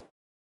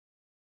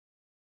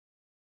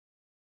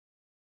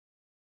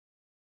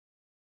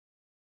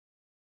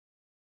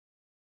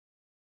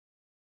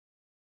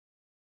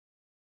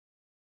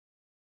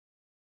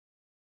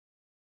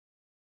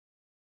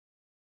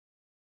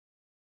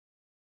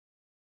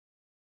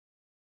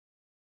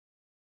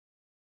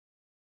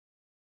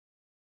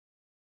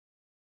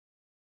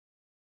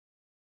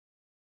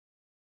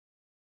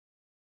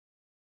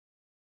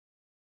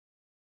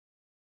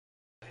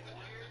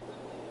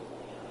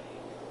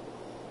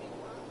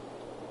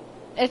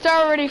 It's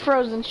already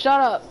frozen. Shut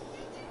up.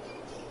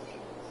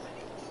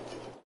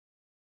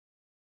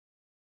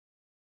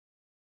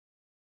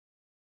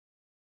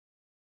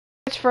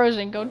 It's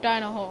frozen. Go die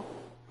in a hole.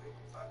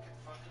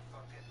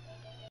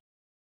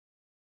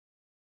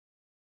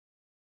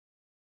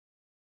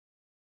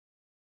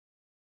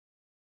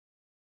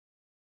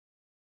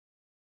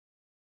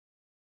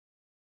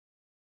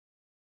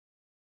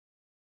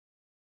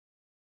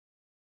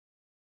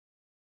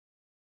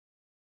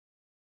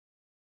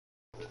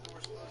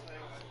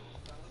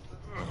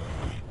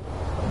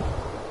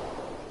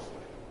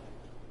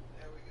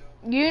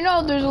 You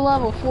know there's a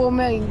level 4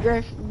 million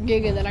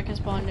giga that I can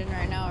spawn in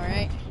right now,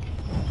 right?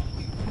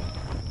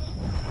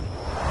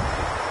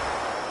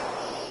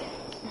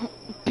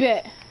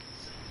 Bet.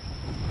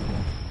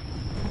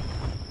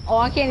 Oh,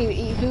 I can't even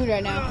eat food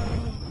right now.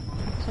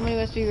 Somebody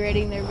must be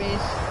raiding their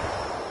base.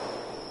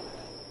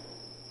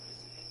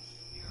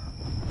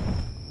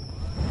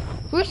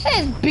 Who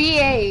says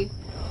BA?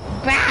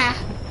 Bah!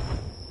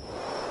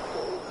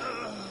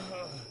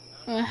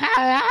 What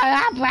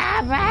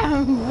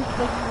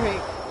the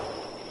frick?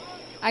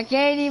 I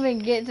can't even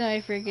get to my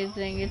freaking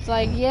thing. It's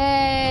like,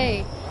 yay!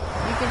 You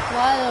can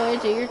fly the way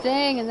to your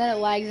thing, and then it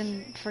lags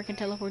and freaking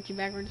teleports you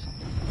backwards.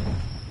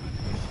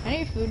 I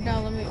need food now.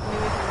 Let me.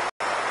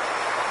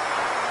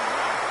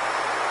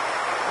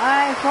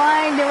 I'm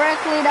flying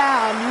directly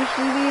down. You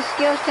see these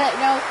skills,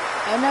 Techno?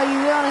 I know you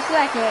will in a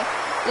second.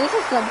 This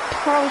is some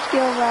pro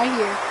skills right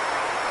here.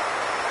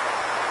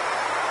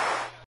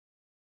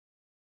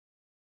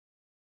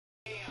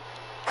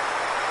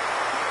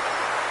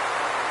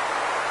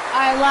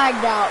 I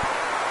lagged out.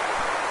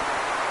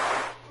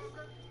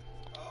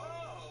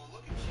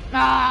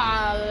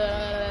 Ah,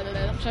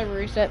 server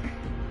reset.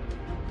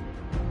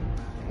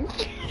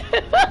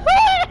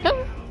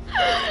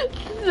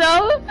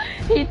 So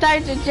he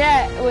typed in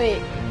chat.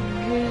 Wait,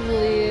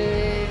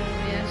 Grizzly.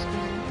 Yes.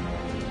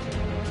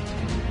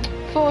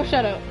 Full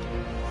shut up.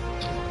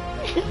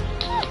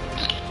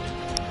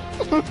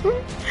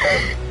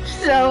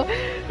 So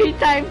he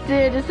typed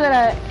in instead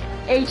of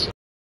H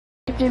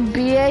in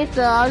BA,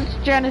 so I was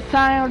trying to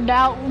sound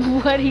out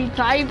what he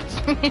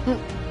typed.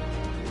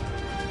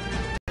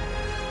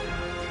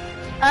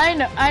 I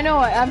know.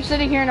 I'm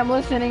sitting here and I'm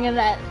listening, and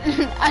that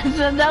I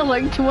said that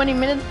like 20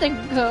 minutes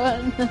ago,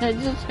 and then I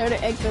just heard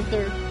it echo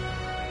through.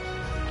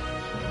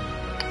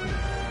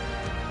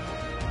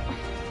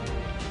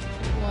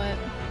 What?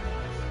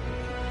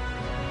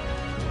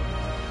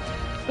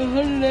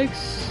 100x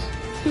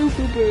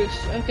super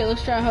boost. Okay,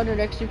 let's try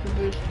 100x super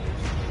boost.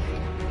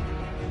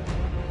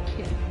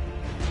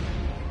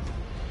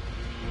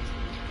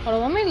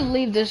 Hold on, let me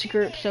leave this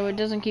group so it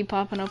doesn't keep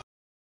popping up.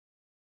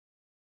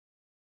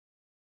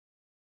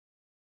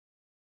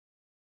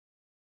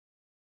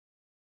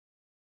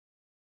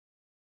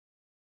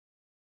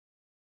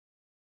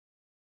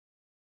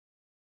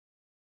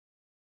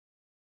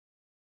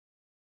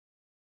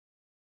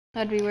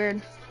 That'd be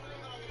weird.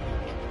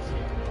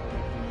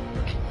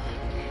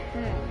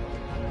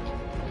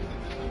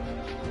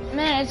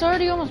 Man, it's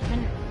already almost been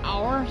an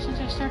hour since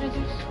I started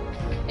this.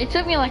 It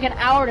took me like an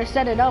hour to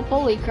set it up.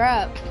 Holy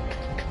crap.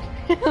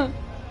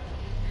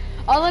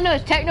 All I know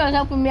is Techno is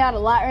helping me out a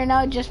lot right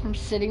now just from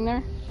sitting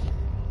there.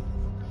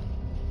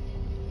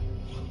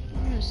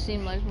 It just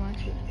seemed like more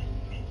to it.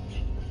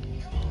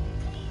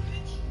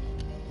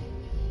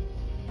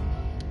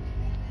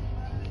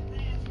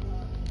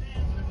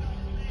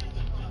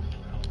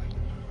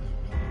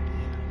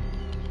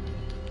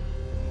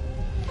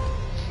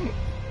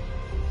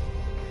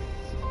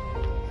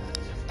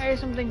 There's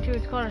something too,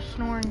 it's called a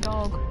snoring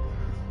dog.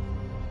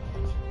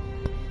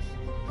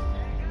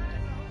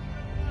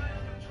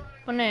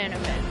 Banana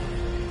man.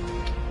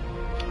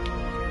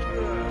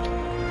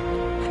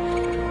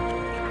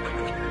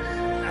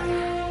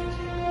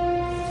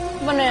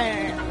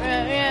 Banana.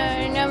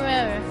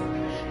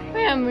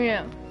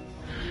 Yeah.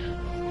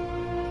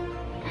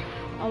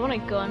 I want a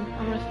gun.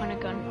 I'm gonna find a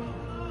gun.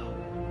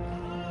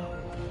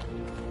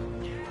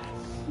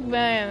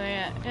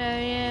 Yeah.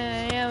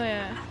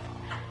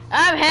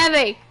 I'm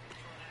heavy.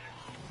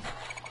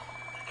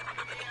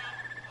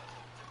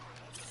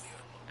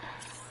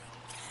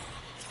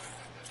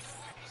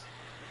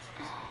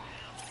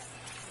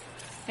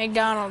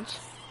 McDonald's.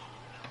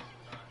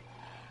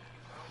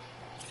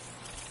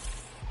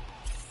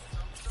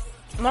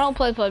 I don't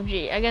play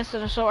PUBG. I guess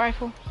an assault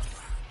rifle.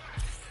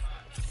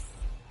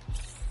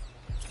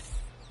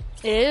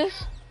 It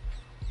is?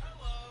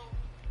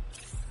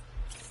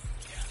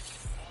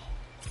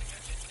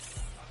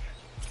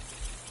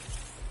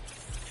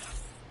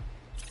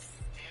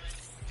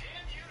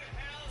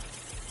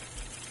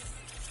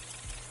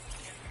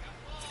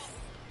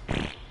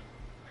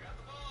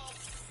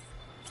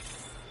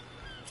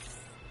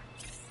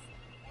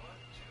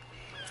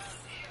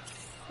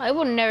 I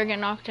would never get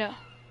knocked out.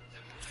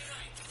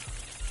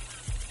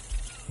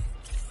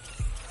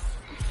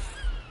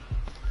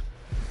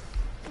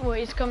 Wait,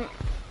 he's coming.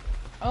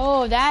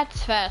 Oh,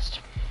 that's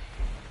fast.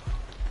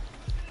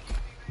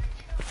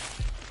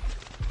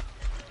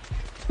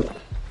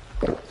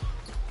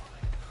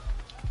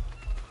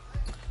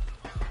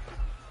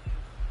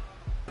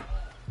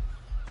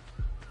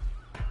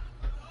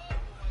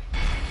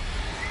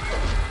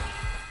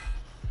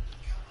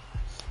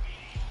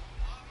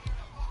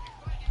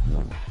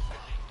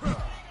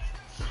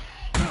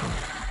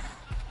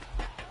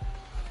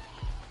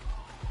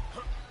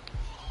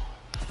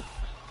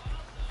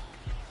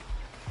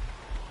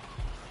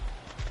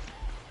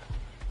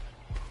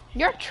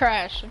 You're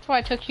trash. That's why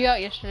I took you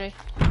out yesterday.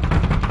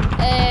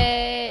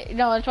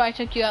 No, that's why I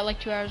took you out like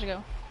 2 hours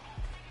ago.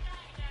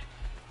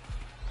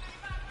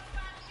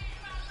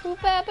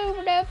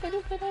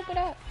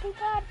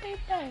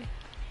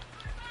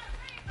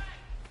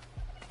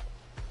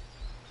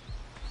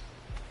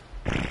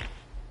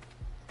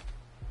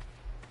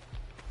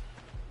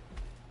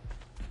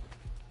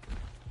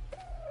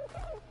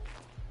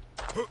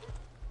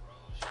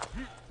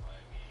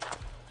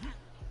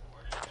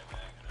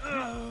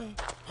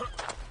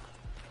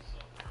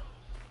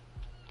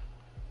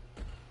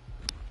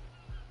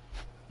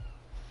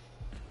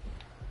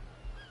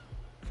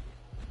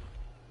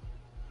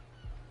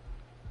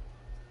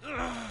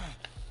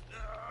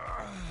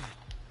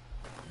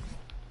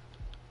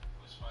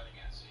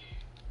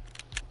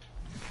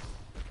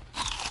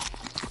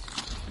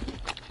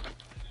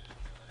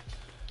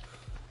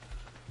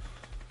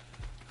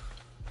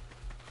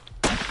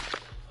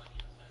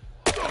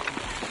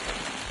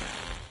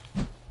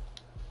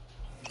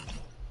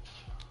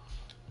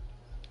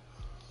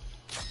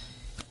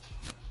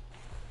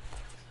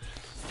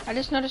 I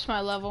just noticed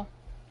my level.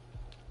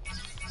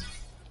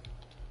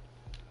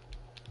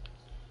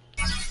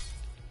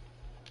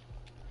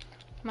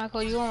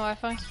 Michael, you want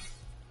Wi-Fi?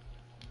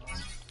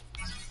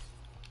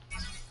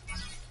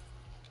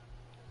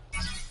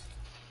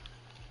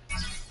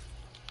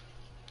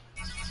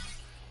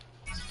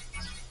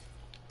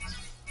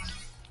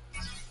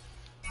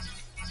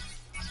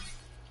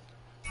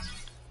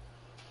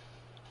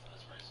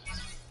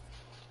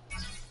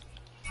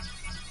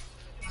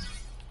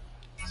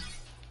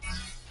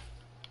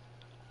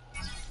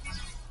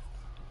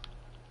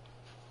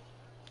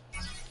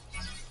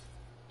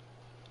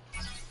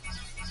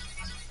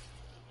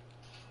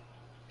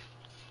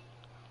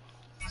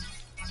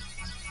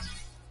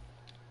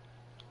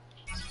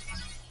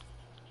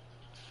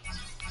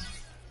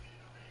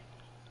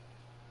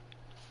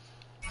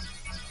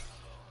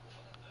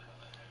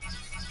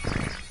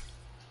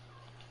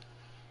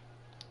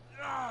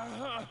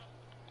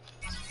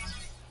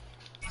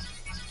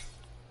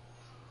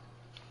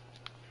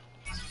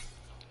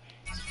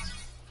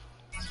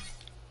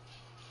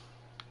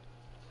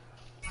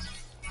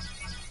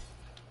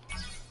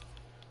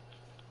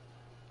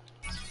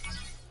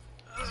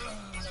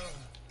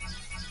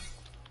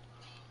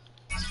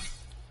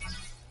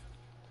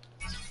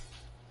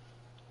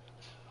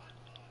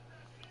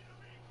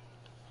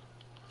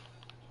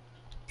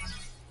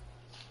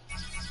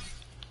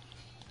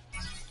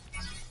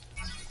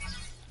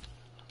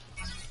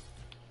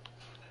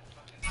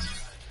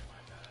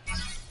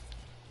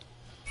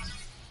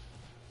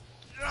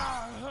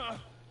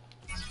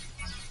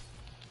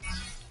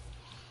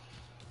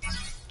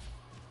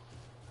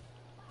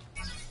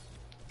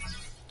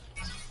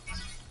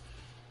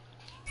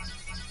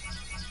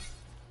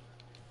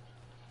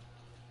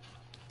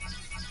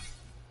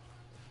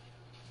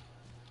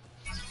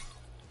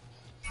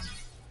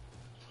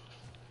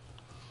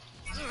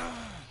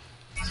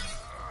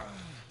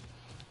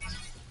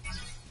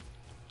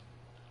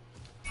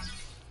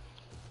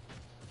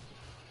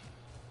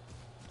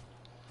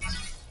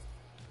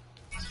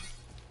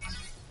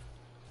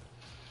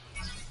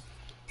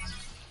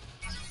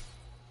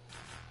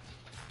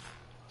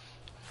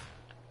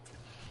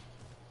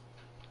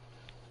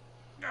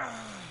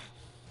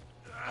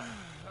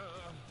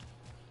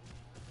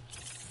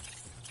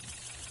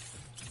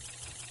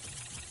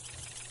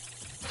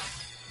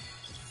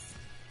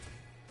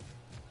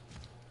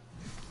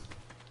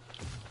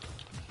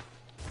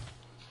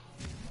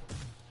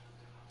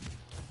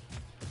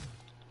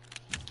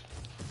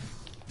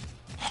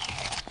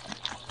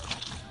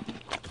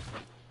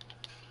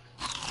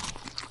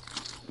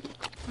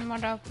 What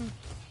happened?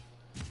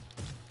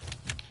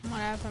 What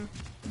happened?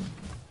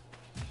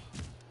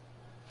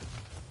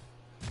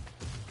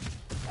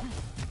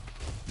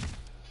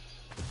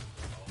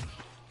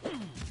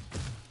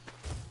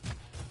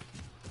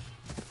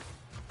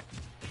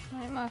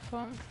 Ain't my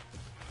fault.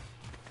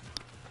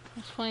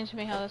 Explain to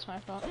me how that's my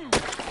fault.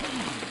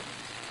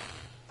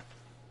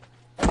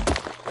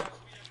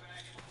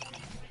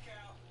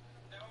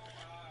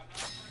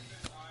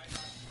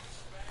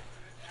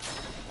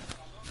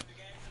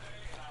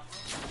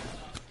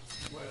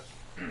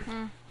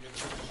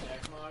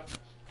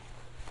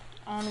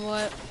 On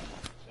what?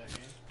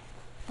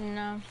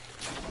 No.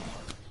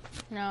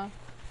 No.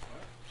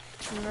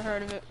 What? Never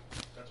heard of it.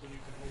 That's when you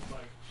can hold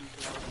like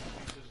 2,000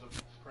 pieces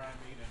of prime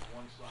meat in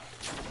one slot.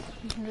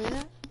 You can do that?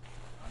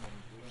 I mean,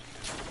 we don't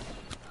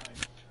have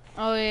it.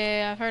 Oh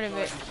yeah, I've heard of So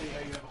it. like you see how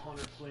you have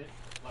 100 flint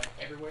like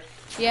everywhere?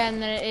 Yeah,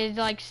 and then it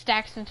like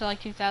stacks into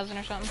like 2,000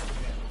 or something.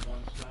 Yeah, in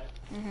one slot.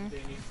 Mhm. They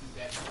need to do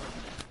that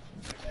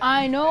permanent.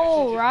 I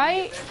know,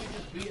 right? That should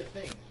just be a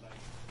thing. Like,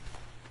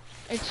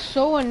 It's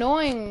so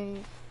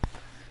annoying.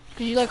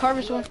 Cause you like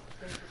harvest one.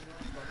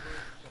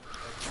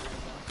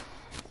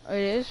 It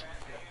is.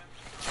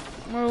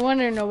 No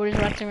wonder nobody's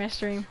watching my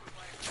stream.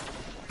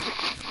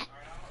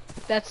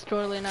 That's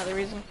totally another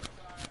reason.